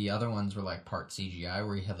 because the other ones were like part CGI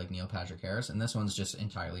where you had like Neil Patrick Harris, and this one's just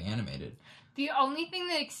entirely animated. The only thing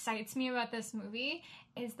that excites me about this movie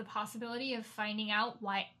is the possibility of finding out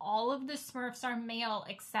why all of the Smurfs are male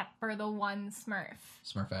except for the one Smurf.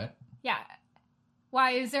 Smurfette? Yeah.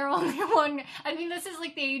 Why is there only one? I mean, this is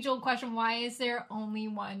like the age-old question. Why is there only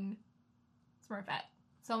one Smurfette?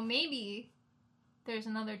 So maybe there's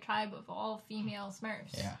another tribe of all female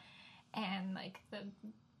Smurfs. Yeah. And, like, the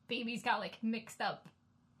babies got, like, mixed up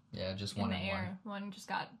Yeah, just in one the and air. One just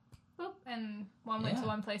got, boop, and one went Yeah. to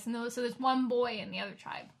one place. And so there's one boy in the other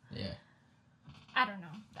tribe. Yeah. I don't know.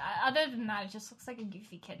 Other than that, it just looks like a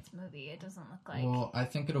goofy kids movie. It doesn't look like... Well, I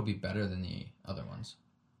think it'll be better than the other ones.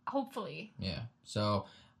 Hopefully. Yeah. So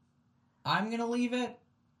I'm going to leave it,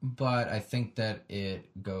 but I think that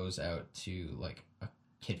it goes out to like a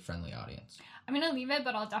kid-friendly audience. I'm going to leave it,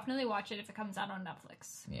 but I'll definitely watch it if it comes out on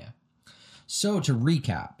Netflix. Yeah. So to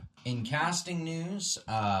recap, in casting news,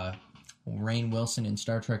 Rainn Wilson in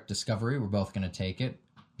Star Trek Discovery, we're both going to take it.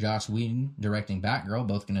 Joss Whedon directing Batgirl,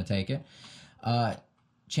 both going to take it.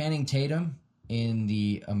 Channing Tatum in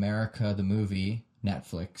the America the Movie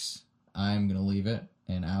Netflix, I'm going to leave it.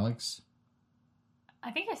 And Alex?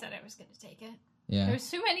 I think I said I was going to take it. Yeah.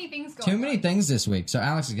 There's too many things going on. Too many things this week. So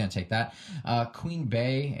Alex is going to take that. Queen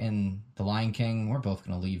Bey and The Lion King, we're both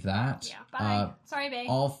going to leave that. Yeah, bye. Sorry, Bey.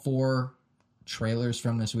 All 4 trailers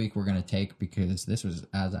from this week we're going to take, because this was,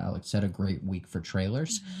 as Alex said, a great week for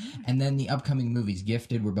trailers. Mm-hmm. And then the upcoming movies,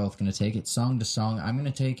 Gifted, we're both going to take it. Song to Song, I'm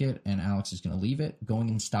going to take it, and Alex is going to leave it. Going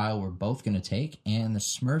in Style, we're both going to take. And the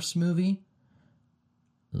Smurfs movie,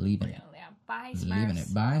 leaving it. Bye, Smurfs. Leaving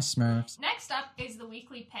it. Bye, Smurfs. Next up is the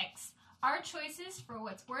weekly picks. Our choices for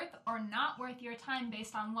what's worth or not worth your time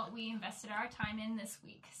based on what we invested our time in this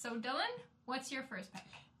week. So, Dylan, what's your first pick?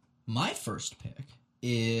 My first pick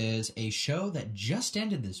is a show that just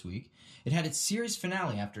ended this week. It had its series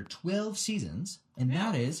finale after 12 seasons, and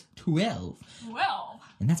that is 12. 12.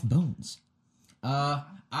 And that's Bones.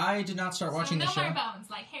 I did not start watching the show. No more Bones,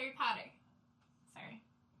 like Harry Potter. Sorry.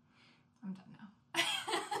 I'm done now.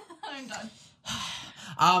 I'm done.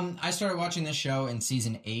 I started watching this show in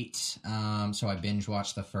season 8, so I binge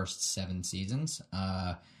watched the first 7 seasons.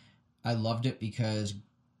 I loved it because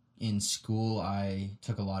in school I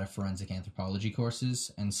took a lot of forensic anthropology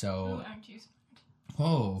courses, and so... Ooh, aren't you smart?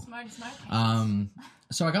 Whoa. Smart.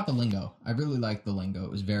 So I got the lingo. I really liked the lingo.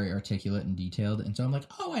 It was very articulate and detailed, and so I'm like,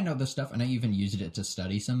 oh, I know this stuff, and I even used it to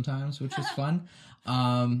study sometimes, which was fun.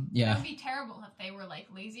 Yeah. It would be terrible if they were, like,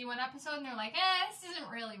 lazy one episode, and they're like, this isn't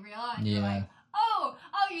really real, and Yeah. you're like, oh,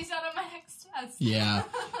 I'll use that on my next test. Yeah.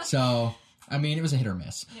 So, I mean, it was a hit or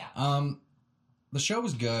miss. Yeah. The show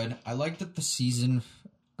was good. I liked that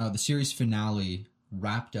the series finale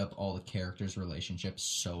wrapped up all the characters' relationships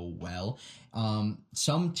so well.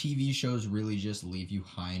 Some TV shows really just leave you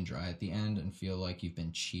high and dry at the end and feel like you've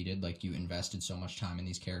been cheated, like you invested so much time in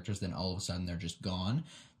these characters, then all of a sudden they're just gone.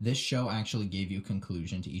 This show actually gave you a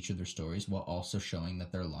conclusion to each of their stories while also showing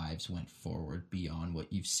that their lives went forward beyond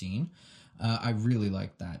what you've seen. I really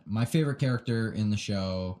liked that. My favorite character in the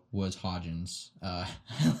show was Hodgins.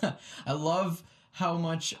 I love how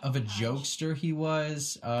much of a jokester he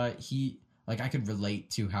was. I could relate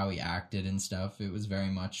to how he acted and stuff. It was very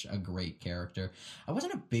much a great character. I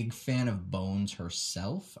wasn't a big fan of Bones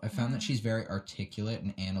herself. I found that she's very articulate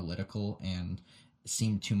and analytical and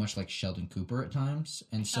seemed too much like Sheldon Cooper at times.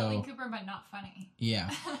 And Sheldon Cooper, but not funny.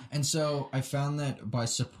 Yeah. And so I found that by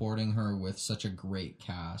supporting her with such a great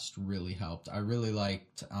cast really helped. I really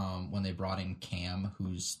liked when they brought in Cam,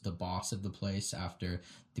 who's the boss of the place after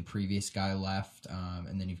the previous guy left.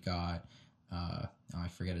 And then you've got, I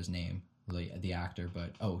forget his name, the actor,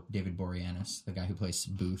 but, David Boreanaz, the guy who plays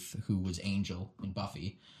Booth, who was Angel in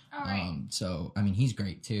Buffy. All right. So, I mean, he's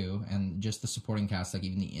great too. And just the supporting cast, like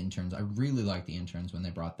even the interns, I really liked the interns when they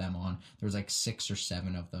brought them on. There was like 6 or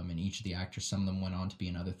 7 of them, and each of the actors, some of them went on to be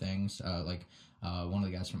in other things. One of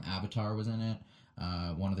the guys from Avatar was in it.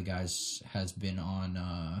 One of the guys has been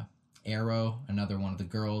on Arrow. Another one of the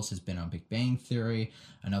girls has been on Big Bang Theory.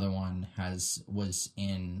 Another one was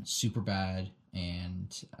in Superbad,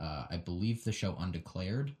 and I believe the show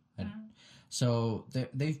Undeclared. So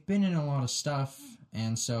they've been in a lot of stuff,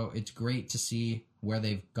 and so it's great to see where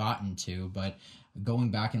they've gotten to. But going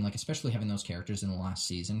back and especially having those characters in the last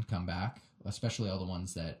season come back, especially all the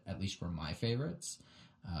ones that at least were my favorites,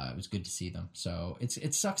 it was good to see them. So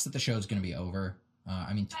it sucks that the show's going to be over,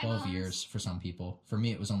 I mean, 12 years for some people. For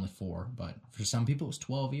me, it was only 4, but for some people, it was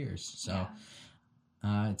 12 years. So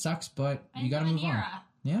it sucks, but you got to move on.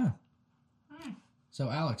 Yeah. So,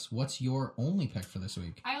 Alex, what's your only pick for this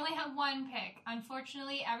week? I only have one pick.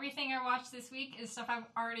 Unfortunately, everything I watched this week is stuff I've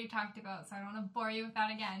already talked about, so I don't want to bore you with that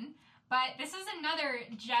again. But this is another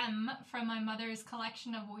gem from my mother's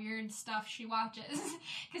collection of weird stuff she watches.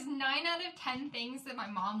 Because 9 out of 10 things that my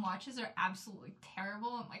mom watches are absolutely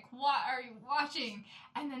terrible. I'm like, what are you watching?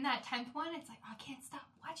 And then that 10th one, it's like, oh, I can't stop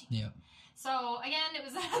watching. Yeah. So, again, it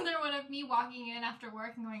was another one of me walking in after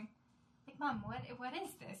work and going, like, Mom, what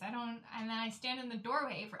is this? I don't... And then I stand in the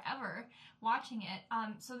doorway forever watching it.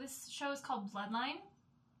 So this show is called Bloodline.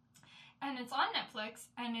 And it's on Netflix,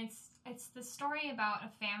 and it's the story about a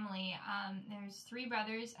family. There's 3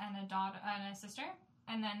 brothers and a daughter and a sister,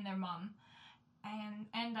 and then their mom,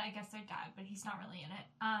 and I guess their dad, but he's not really in it.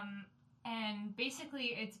 And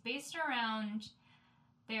basically, it's based around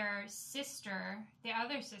their sister, the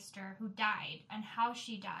other sister who died, and how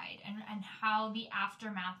she died, and how the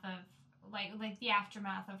aftermath of like the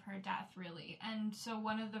aftermath of her death, really. And so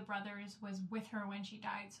one of the brothers was with her when she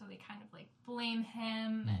died, so they kind of like blame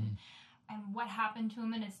him and what happened to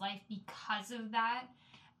him in his life because of that.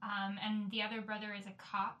 And the other brother is a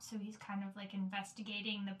cop, so he's kind of like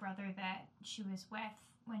investigating the brother that she was with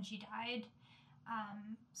when she died.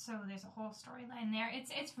 So there's a whole storyline there.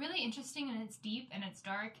 It's really interesting, and it's deep, and it's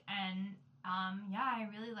dark, and yeah, I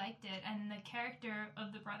really liked it. And the character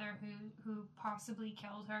of the brother who possibly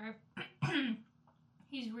killed her,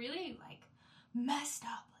 he's really like messed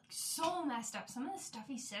up, like so messed up. Some of the stuff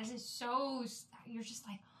he says is so, you're just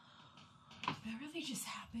like, that really just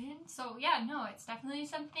happened? So yeah, no, it's definitely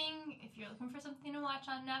something, if you're looking for something to watch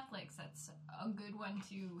on Netflix, that's a good one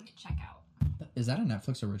to check out. Is that a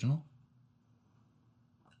Netflix original?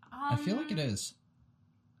 I feel like it is.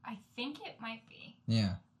 I think it might be.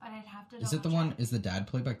 Yeah. But I'd have to Is it the one, is the dad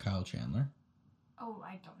played by Kyle Chandler? Oh,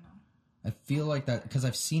 I don't know. I feel like that, because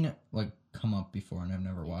I've seen it like come up before and I've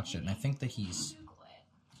never watched it, and I think that he's... Google it.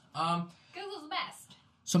 Google's the best.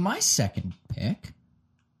 So my second pick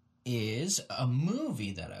is a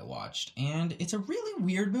movie that I watched, and it's a really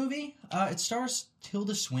weird movie. It stars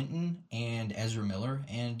Tilda Swinton and Ezra Miller,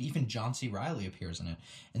 and even John C. Reilly appears in it.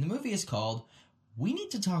 And the movie is called We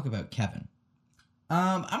Need to Talk About Kevin.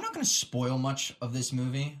 I'm not going to spoil much of this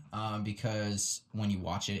movie, because when you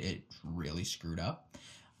watch it, it's really screwed up.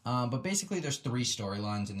 But basically, there's 3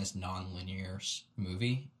 storylines in this non-linear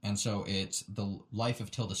movie, and so it's the life of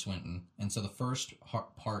Tilda Swinton. And so the first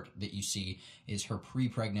part that you see is her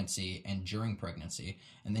pre-pregnancy and during pregnancy,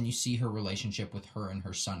 and then you see her relationship with her and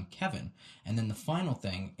her son Kevin. And then the final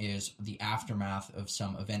thing is the aftermath of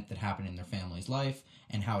some event that happened in their family's life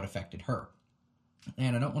and how it affected her.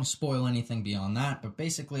 And I don't want to spoil anything beyond that, but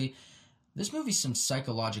basically, this movie's some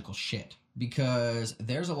psychological shit. Because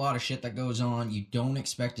there's a lot of shit that goes on. You don't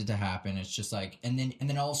expect it to happen. It's just like, and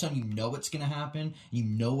then all of a sudden you know it's going to happen. You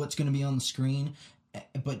know what's going to be on the screen.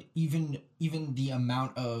 But even the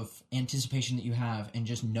amount of anticipation that you have and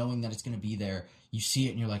just knowing that it's going to be there, you see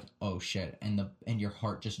it and you're like, oh shit, and your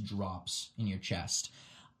heart just drops in your chest.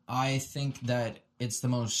 I think that it's the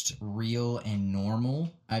most real and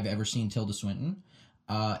normal I've ever seen Tilda Swinton.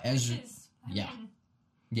 Yeah,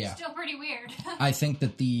 still pretty weird. I think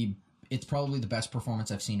that it's probably the best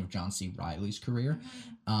performance I've seen of John C. Reilly's career.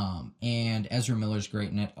 And Ezra Miller's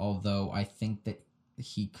great in it, although I think that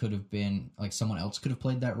he could have been, like, someone else could have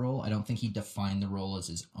played that role. I don't think he defined the role as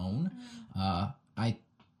his own. I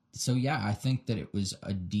think that it was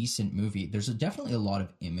a decent movie. There's definitely a lot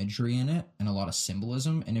of imagery in it and a lot of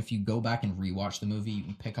symbolism. And if you go back and rewatch the movie, you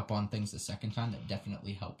can pick up on things the second time that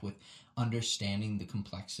definitely help with understanding the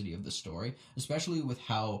complexity of the story, especially with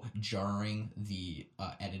how jarring the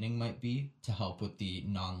editing might be to help with the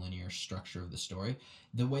non-linear structure of the story.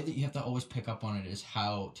 The way that you have to always pick up on it is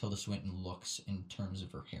how Tilda Swinton looks in terms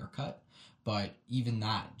of her haircut. But even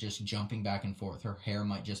that, just jumping back and forth, her hair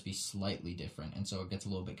might just be slightly different, and so it gets a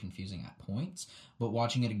little bit confusing at points. But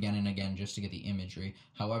watching it again and again just to get the imagery.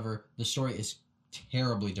 However, the story is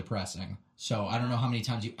terribly depressing, so I don't know how many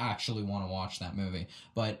times you actually want to watch that movie.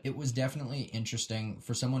 But it was definitely interesting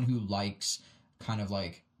for someone who likes kind of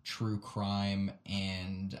like true crime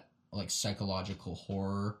and like psychological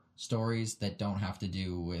horror stories that don't have to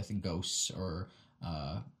do with ghosts or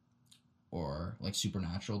like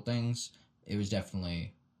supernatural things. It was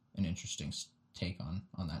definitely an interesting take on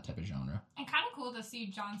that type of genre. And kind of cool to see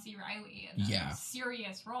John C. Reilly in a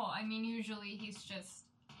serious role. I mean, usually he's just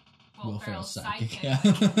Will Ferrell's sidekick. Yeah.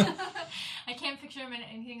 I can't picture him in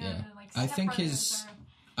anything other than like Step Brothers.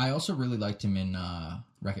 I also really liked him in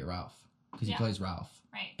Wreck-It Ralph. because he plays Ralph.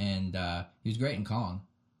 Right. And he was great in Kong.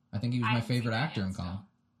 I think he was my favorite actor in Kong.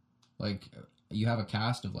 Like, you have a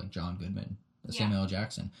cast of, like, John Goodman, Samuel L.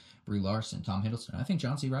 Jackson, Brie Larson, Tom Hiddleston. I think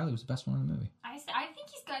John C. Reilly was the best one in the movie. I think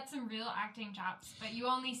he's got some real acting chops, but you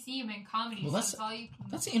only see him in comedy, well, that's all you can...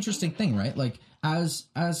 That's the interesting thing, right? Like, as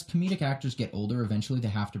comedic actors get older, eventually they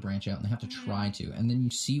have to branch out and they have to try to. And then you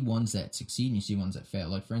see ones that succeed and you see ones that fail.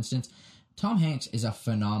 Like, for instance, Tom Hanks is a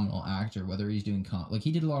phenomenal actor, whether he's doing... like,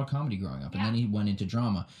 he did a lot of comedy growing up, and then he went into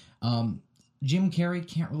drama. Jim Carrey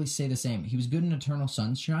can't really say the same. He was good in Eternal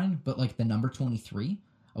Sunshine, but, like, the number 23,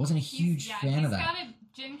 I wasn't a huge fan of that.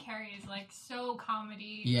 Jim Carrey is, like, so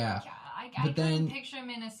comedy. Yeah. Like, I couldn't picture him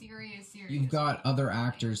in a serious You've got other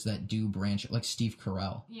actors that do branch, like Steve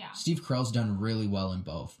Carell. Yeah. Steve Carell's done really well in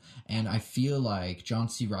both. And I feel like John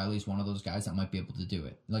C. Reilly is one of those guys that might be able to do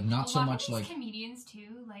it. Like, not so much like... comedians,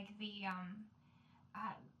 too, like the,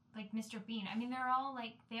 like Mr. Bean. I mean, they're all,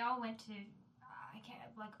 like, they all went to,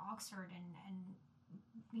 like, Oxford and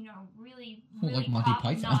you know, really like Monty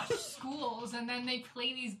Python top-notch schools, and then they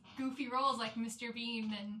play these goofy roles like Mr.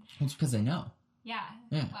 Bean, and... It's because they know. Yeah.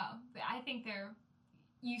 Well, I think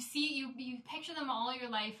you picture them all your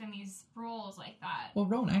life in these roles like that. Well,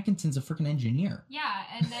 Rowan Atkinson's a freaking engineer. Yeah,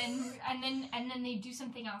 and then they do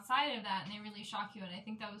something outside of that, and they really shock you. And I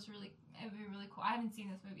think it would be really cool. I haven't seen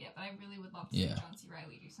this movie yet, but I really would love to see John C.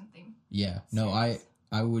 Reilly do something. Yeah, no,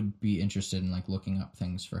 I would be interested in, like, looking up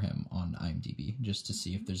things for him on IMDb just to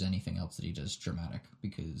see if there's anything else that he does dramatic,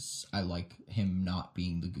 because I like him not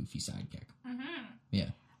being the goofy sidekick. Mm-hmm. Yeah.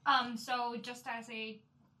 So just as a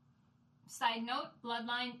side note,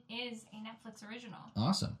 Bloodline is a Netflix original.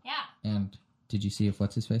 Awesome. Yeah. And did you see if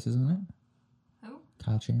What's-His-Face is on it? Who?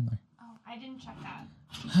 Kyle Chandler. Oh, I didn't check that.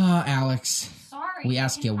 Alex. Sorry. We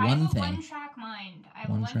ask you one thing. I have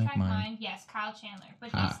a one-track mind. Yes, Kyle Chandler. But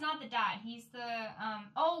he's not the dad. He's the,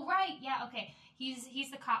 oh, right. Yeah, okay.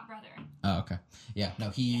 He's the cop brother. Oh, okay. Yeah, no,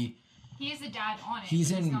 he is the dad on it. He's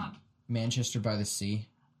in Manchester by the Sea.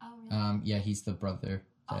 Oh, really? Yeah, he's the brother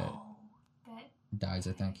that dies,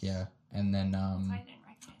 I think, yeah. And then, That's why I didn't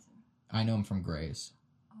recognize him. I know him from Grey's.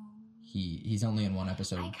 Oh. He's only in one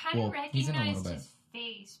episode. I kind of recognized he's in a little bit. his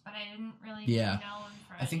face, but I didn't really know him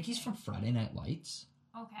for I think he's from Friday Night Lights.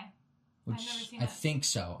 Okay. Which I've never seen I that. think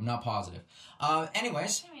so. I'm not positive.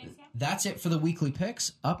 Anyways, yeah. That's it for the weekly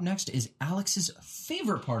picks. Up next is Alex's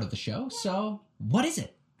favorite part of the show. So, what is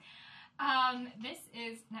it? This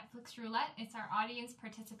is Netflix Roulette. It's our audience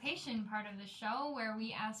participation part of the show where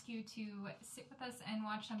we ask you to sit with us and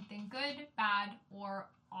watch something good, bad, or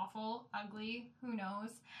awful, ugly, who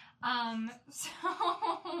knows.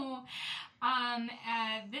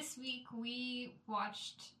 This week we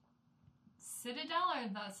watched Citadel or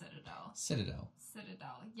The Citadel? Citadel,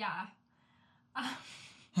 yeah.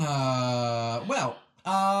 Do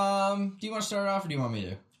you want to start off or do you want me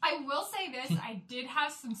to? I will say this, I did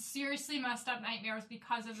have some seriously messed up nightmares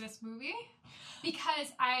because of this movie.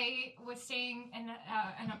 Because I was staying in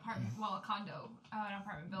an apartment, a condo, an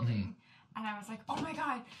apartment building, and I was like, oh my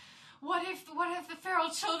god, what if the feral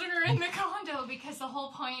children are in the condo? Because the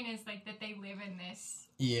whole point is, like, that they live in this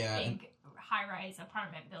big high-rise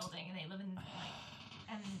apartment building, and they live in, like,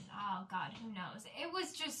 and, oh god, who knows? It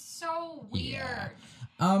was just so weird.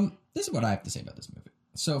 Yeah. This is what I have to say about this movie.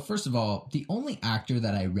 So, first of all, the only actor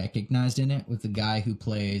that I recognized in it was the guy who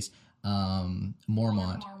plays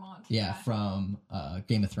Mormont. Yeah, from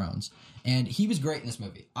Game of Thrones. And he was great in this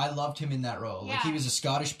movie. I loved him in that role. Yeah. Like, he was a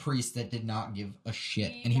Scottish priest that did not give a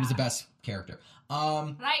shit. And he was the best character.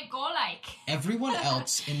 Everyone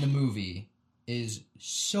else in the movie is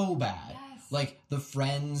so bad. Yes. Like, the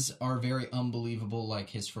friends are very unbelievable. Like,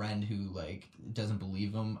 his friend who, like, doesn't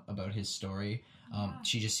believe him about his story.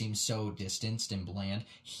 She just seems so distanced and bland.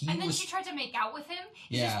 She tried to make out with him.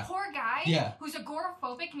 He's this poor guy who's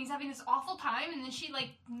agoraphobic, and he's having this awful time, and then she, like,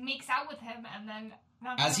 makes out with him, and then...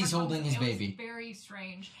 As he's holding his baby. It was very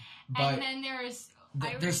strange. But and then there's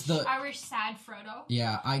Irish sad Frodo.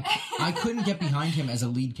 Yeah, I couldn't get behind him as a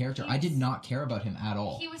lead character. I did not care about him at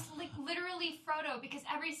all. He was, like, literally Frodo, because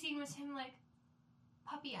every scene was him, like...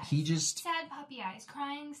 puppy eyes. He just... sad puppy eyes.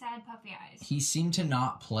 Crying, sad puppy eyes. He seemed to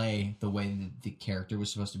not play the way that the character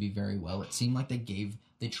was supposed to be very well. It seemed like they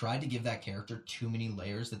tried to give that character too many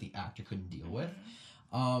layers that the actor couldn't deal with.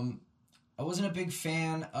 I wasn't a big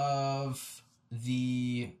fan of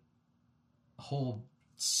the whole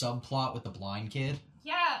subplot with the blind kid.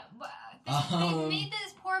 Yeah. They made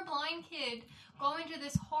this poor blind kid go into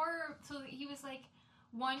this horror... So he was, like,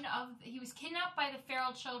 he was kidnapped by the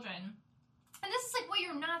feral children... And this is like what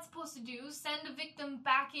you're not supposed to do. Send a victim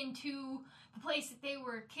back into the place that they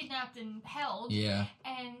were kidnapped and held. Yeah.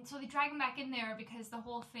 And so they drag him back in there because the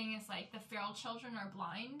whole thing is like the feral children are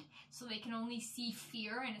blind, so they can only see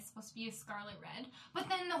fear, and it's supposed to be a scarlet red. But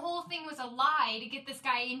then the whole thing was a lie to get this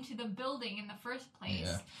guy into the building in the first place.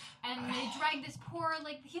 Yeah. And they drag this poor,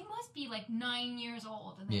 like, he must be like 9 years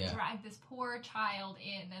old, and they drag this poor child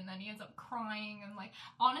in, and then he ends up crying, and like,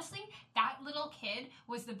 honestly, that little kid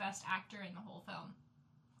was the best actor in the whole film.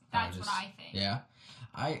 That's what I think. Yeah.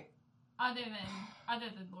 Other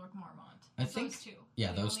than Lord Mormont. I think those two.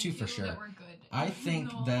 Yeah, those two for sure. That were good. I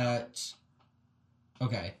think that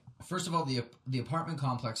okay. First of all, the apartment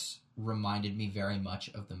complex reminded me very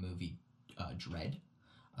much of the movie Dread,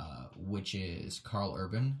 which is Carl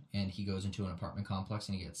Urban, and he goes into an apartment complex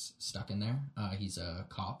and he gets stuck in there. He's a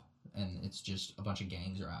cop, and it's just a bunch of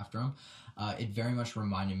gangs are after him. It very much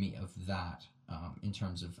reminded me of that in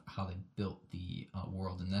terms of how they built the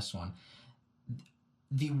world in this one.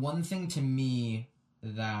 The one thing to me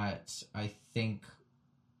that I think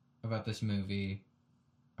about this movie,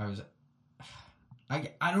 I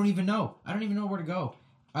don't even know. I don't even know where to go.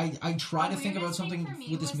 I try to think about something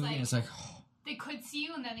with this movie, and it's like... they could see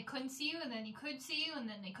you, and then they couldn't see you, and then you could see you, and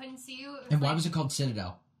then they couldn't see you. And why was it called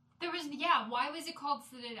Citadel? Why was it called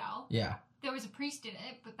Citadel? Yeah. There was a priest in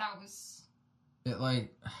it, but that was...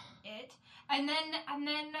 it. And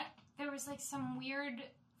then there was, like, some weird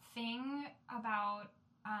thing about...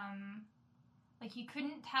 like, you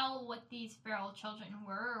couldn't tell what these feral children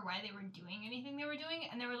were or why they were doing anything they were doing,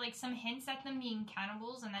 and there were, like, some hints at them being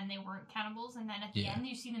cannibals, and then they weren't cannibals, and then at the end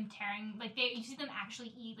you see them tearing, like, you see them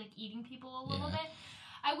actually eating people a little bit.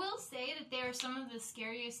 I will say that they are some of the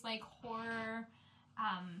scariest, like, horror,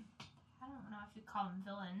 I don't know if you'd call them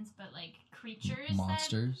villains, but, like, creatures.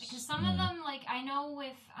 Monsters. Because some of them, like, I know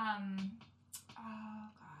with, oh,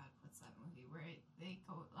 God, what's that movie where they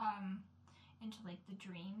go, into, like, the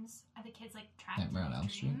dreams. Are the kids, like, trapped Nightmare on in a Elm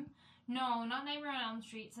Street? dream? No, not Nightmare on Elm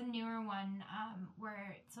Street. It's a newer one,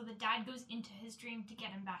 where, so the dad goes into his dream to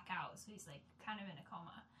get him back out, so he's, like, kind of in a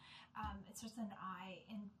coma. It's just an I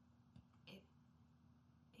in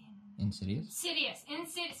Insidious?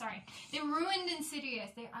 Insidious, sorry. They ruined Insidious.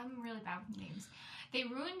 I'm really bad with names. They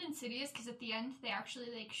ruined Insidious because at the end they actually,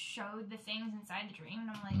 like, showed the things inside the dream, and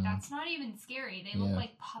I'm like, that's not even scary. They look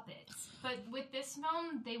like puppets. But with this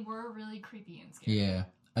film, they were really creepy and scary. Yeah.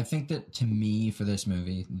 I think that, to me, for this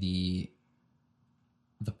movie,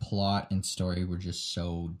 the plot and story were just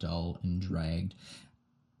so dull and dragged.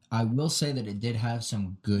 I will say that it did have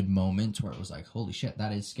some good moments where it was like, holy shit,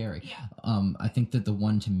 that is scary. Yeah. I think that the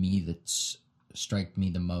one to me that struck me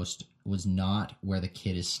the most was not where the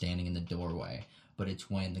kid is standing in the doorway, but it's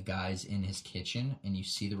when the guy's in his kitchen and you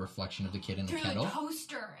see the reflection of the kid in the kettle. Through the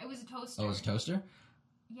toaster. It was a toaster. Oh, it was a toaster?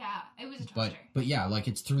 Yeah, it was a toaster. But yeah, like,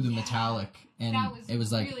 it's through the metallic, and it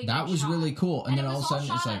was like, really that was really cool. And then all of a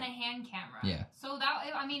sudden, it's like, on a hand camera. Yeah. So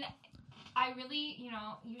that, I mean, I really,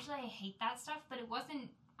 usually I hate that stuff, but it wasn't.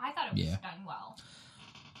 I thought it was done well.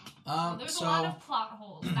 There's a lot of plot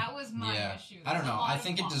holes. That was my issue. I don't know. I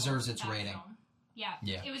think it deserves its rating. Yeah.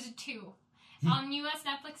 It was a 2. On US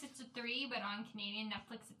Netflix, it's a 3, but on Canadian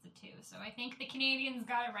Netflix, it's a 2. So I think the Canadians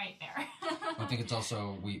got it right there. I think it's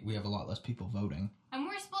also, we have a lot less people voting. And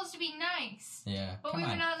we're supposed to be nice. Yeah. But we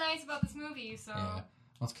were not nice about this movie, so... Yeah.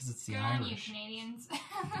 Well, it's because it's the Good Irish. on you, Canadians.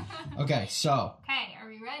 Okay, so... Okay, are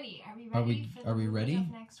we ready? Are we ready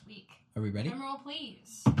of next week? Are we ready? Drum roll,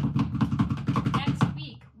 please. Next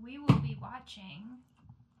week, we will be watching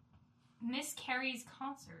Miss Carey's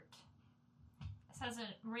Concert. This has a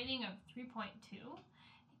rating of 3.2.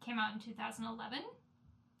 It came out in 2011.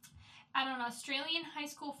 At an Australian high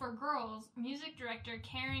school for girls, music director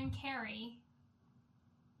Karen Carey,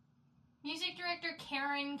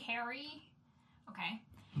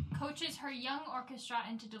 coaches her young orchestra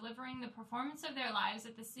into delivering the performance of their lives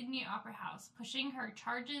at the Sydney Opera House, pushing her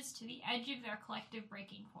charges to the edge of their collective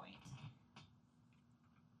breaking point.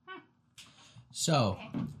 So,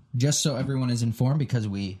 just so everyone is informed, because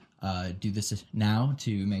we do this now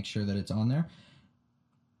to make sure that it's on there,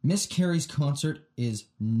 Miss Carey's Concert is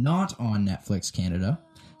not on Netflix Canada.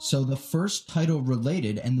 So the first title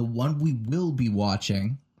related, and the one we will be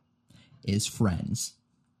watching, is Friends.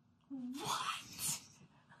 What?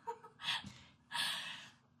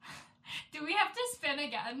 Do we have to spin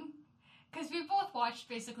again? Because we both watched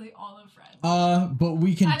basically all of Friends. But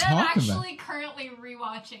we can talk about it. I'm actually currently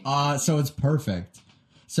rewatching. So it's perfect.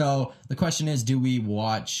 So the question is, do we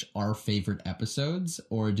watch our favorite episodes,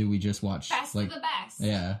 or do we just watch best of the best?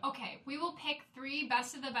 Yeah. Okay, we will pick 3 3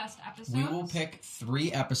 best of the best episodes. We will pick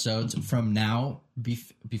 3 episodes from now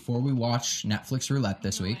before we watch Netflix Roulette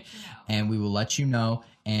this week, and we will let you know.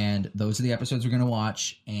 And those are the episodes we're going to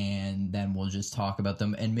watch, and then we'll just talk about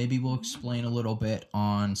them, and maybe we'll explain a little bit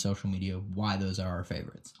on social media why those are our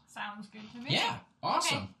favorites. Sounds good to me. Yeah,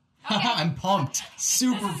 awesome. Okay. I'm pumped.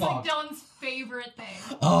 Super this is pumped. Like Dylan's favorite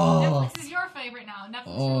thing. Oh. Netflix is your favorite now.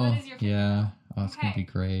 Netflix Roulette is your favorite. Yeah. Oh, it's going to be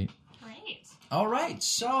great. Great. All right,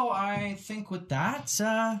 so I think with that,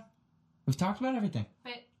 we've talked about everything.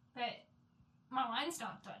 But my wine's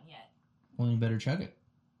not done yet. Well, you better chug it.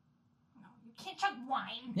 No, you can't chug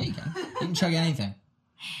wine. Yeah, you can. You can chug anything.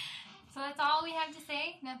 So that's all we have to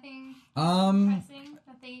say? Nothing pressing?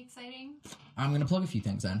 Nothing exciting? I'm going to plug a few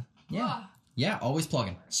things then. Yeah. Ugh. Yeah, always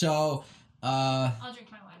plugging. So, I'll drink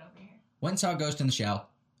my wine over here. went and saw Ghost in the Shell.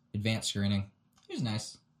 Advanced screening. It was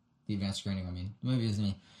nice. The advanced screening, I mean. The movie isn't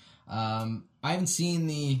me. I haven't seen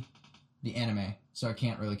the anime, so I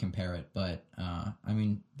can't really compare it, but, I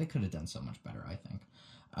mean, they could have done so much better, I think.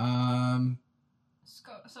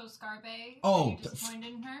 So Scarbe, Oh, are you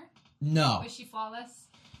disappointed in her? No. Was she flawless?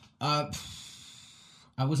 I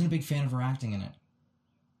wasn't a big fan of her acting in it.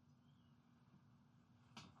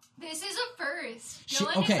 This is a first.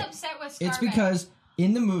 Dylan is upset with Scarbe. It's because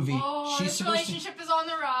in the movie, this relationship is on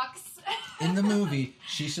the rocks. In the movie,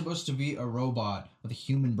 she's supposed to be a robot with a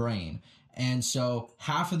human brain. And so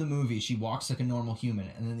half of the movie, she walks like a normal human.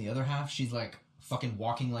 And then the other half, she's like fucking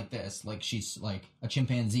walking like this. Like she's like a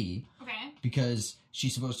chimpanzee. Okay. Because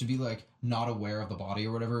she's supposed to be like not aware of the body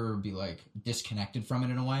or whatever. Or be like disconnected from it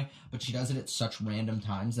in a way. But she does it at such random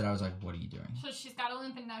times that I was like, what are you doing? So she's got a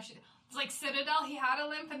limp and now it's like Citadel. He had a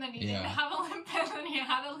limp and then he didn't have a limp and then he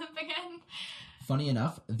had a limp again. Funny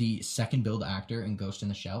enough, the second build actor in Ghost in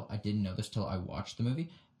the Shell, I didn't know this till I watched the movie,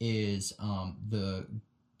 is the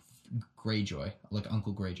Greyjoy, like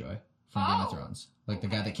Uncle Greyjoy from Game of Thrones. Like the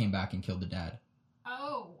guy that came back and killed the dad.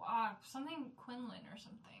 Oh, something Quinlan or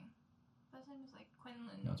something. That name was like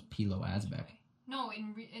Quinlan. No, it's Pilo Asbeck. No,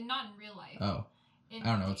 not in real life. Oh. I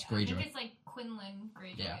don't know, it's Greyjoy. I think it's like Quinlan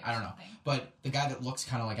Greyjoy. Yeah, I don't know. But the guy that looks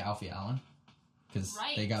kind of like Alfie Allen. Because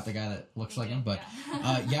they got the guy that looks like him. But,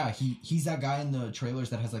 he's that guy in the trailers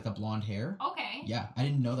that has, like, the blonde hair. Okay. Yeah, I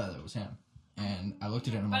didn't know that it was him. And I looked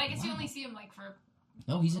at it and I'm like, But I guess you only see him, like, for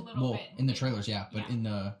no, he's a little bit. in the trailers, yeah. But in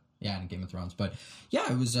Game of Thrones. But,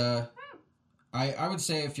 yeah, it was, I would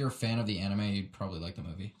say if you're a fan of the anime, you'd probably like the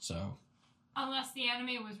movie, so... Unless the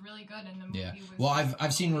anime was really good and the movie was... Well,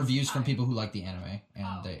 I've seen reviews from people who like the anime,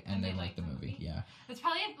 and they like the movie, yeah. There's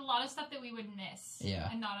probably a lot of stuff that we would miss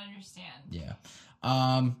and not understand. Yeah.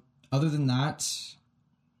 Other than that,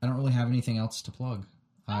 I don't really have anything else to plug.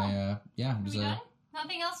 Are we done?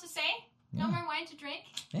 Nothing else to say? Yeah. No more wine to drink?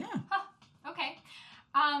 Yeah. Huh. Okay.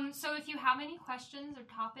 So if you have any questions or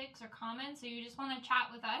topics or comments, or you just want to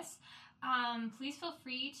chat with us, please feel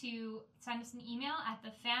free to send us an email at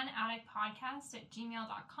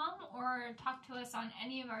thefanatticpodcast@gmail.com or talk to us on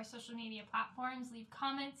any of our social media platforms. Leave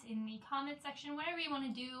comments in the comment section, whatever you want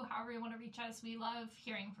to do, however you want to reach us. We love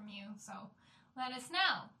hearing from you, so let us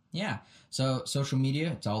know. Yeah. So social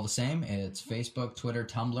media, it's all the same. It's Facebook, Twitter,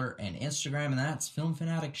 Tumblr, and Instagram, and that's Film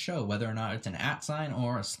Fanatic Show, whether or not it's an @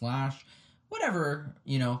 or a /, whatever,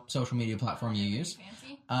 social media platform you use.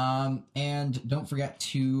 Fancy. And don't forget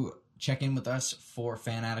to check in with us for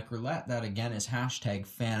Fanatic Roulette. That, again, is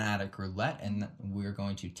 #Fanatic Roulette, and we're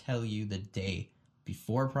going to tell you the day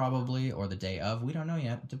before, probably, or the day of. We don't know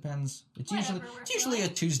yet. It depends. It's usually a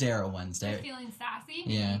Tuesday or a Wednesday. We're feeling sassy.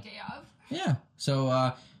 Yeah. Day of. Yeah.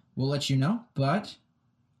 So we'll let you know, but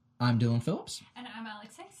I'm Dylan Phillips. And I'm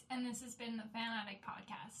Alex Hicks, and this has been the Fanatic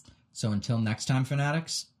Podcast. So until next time,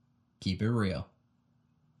 Fanatics, keep it real.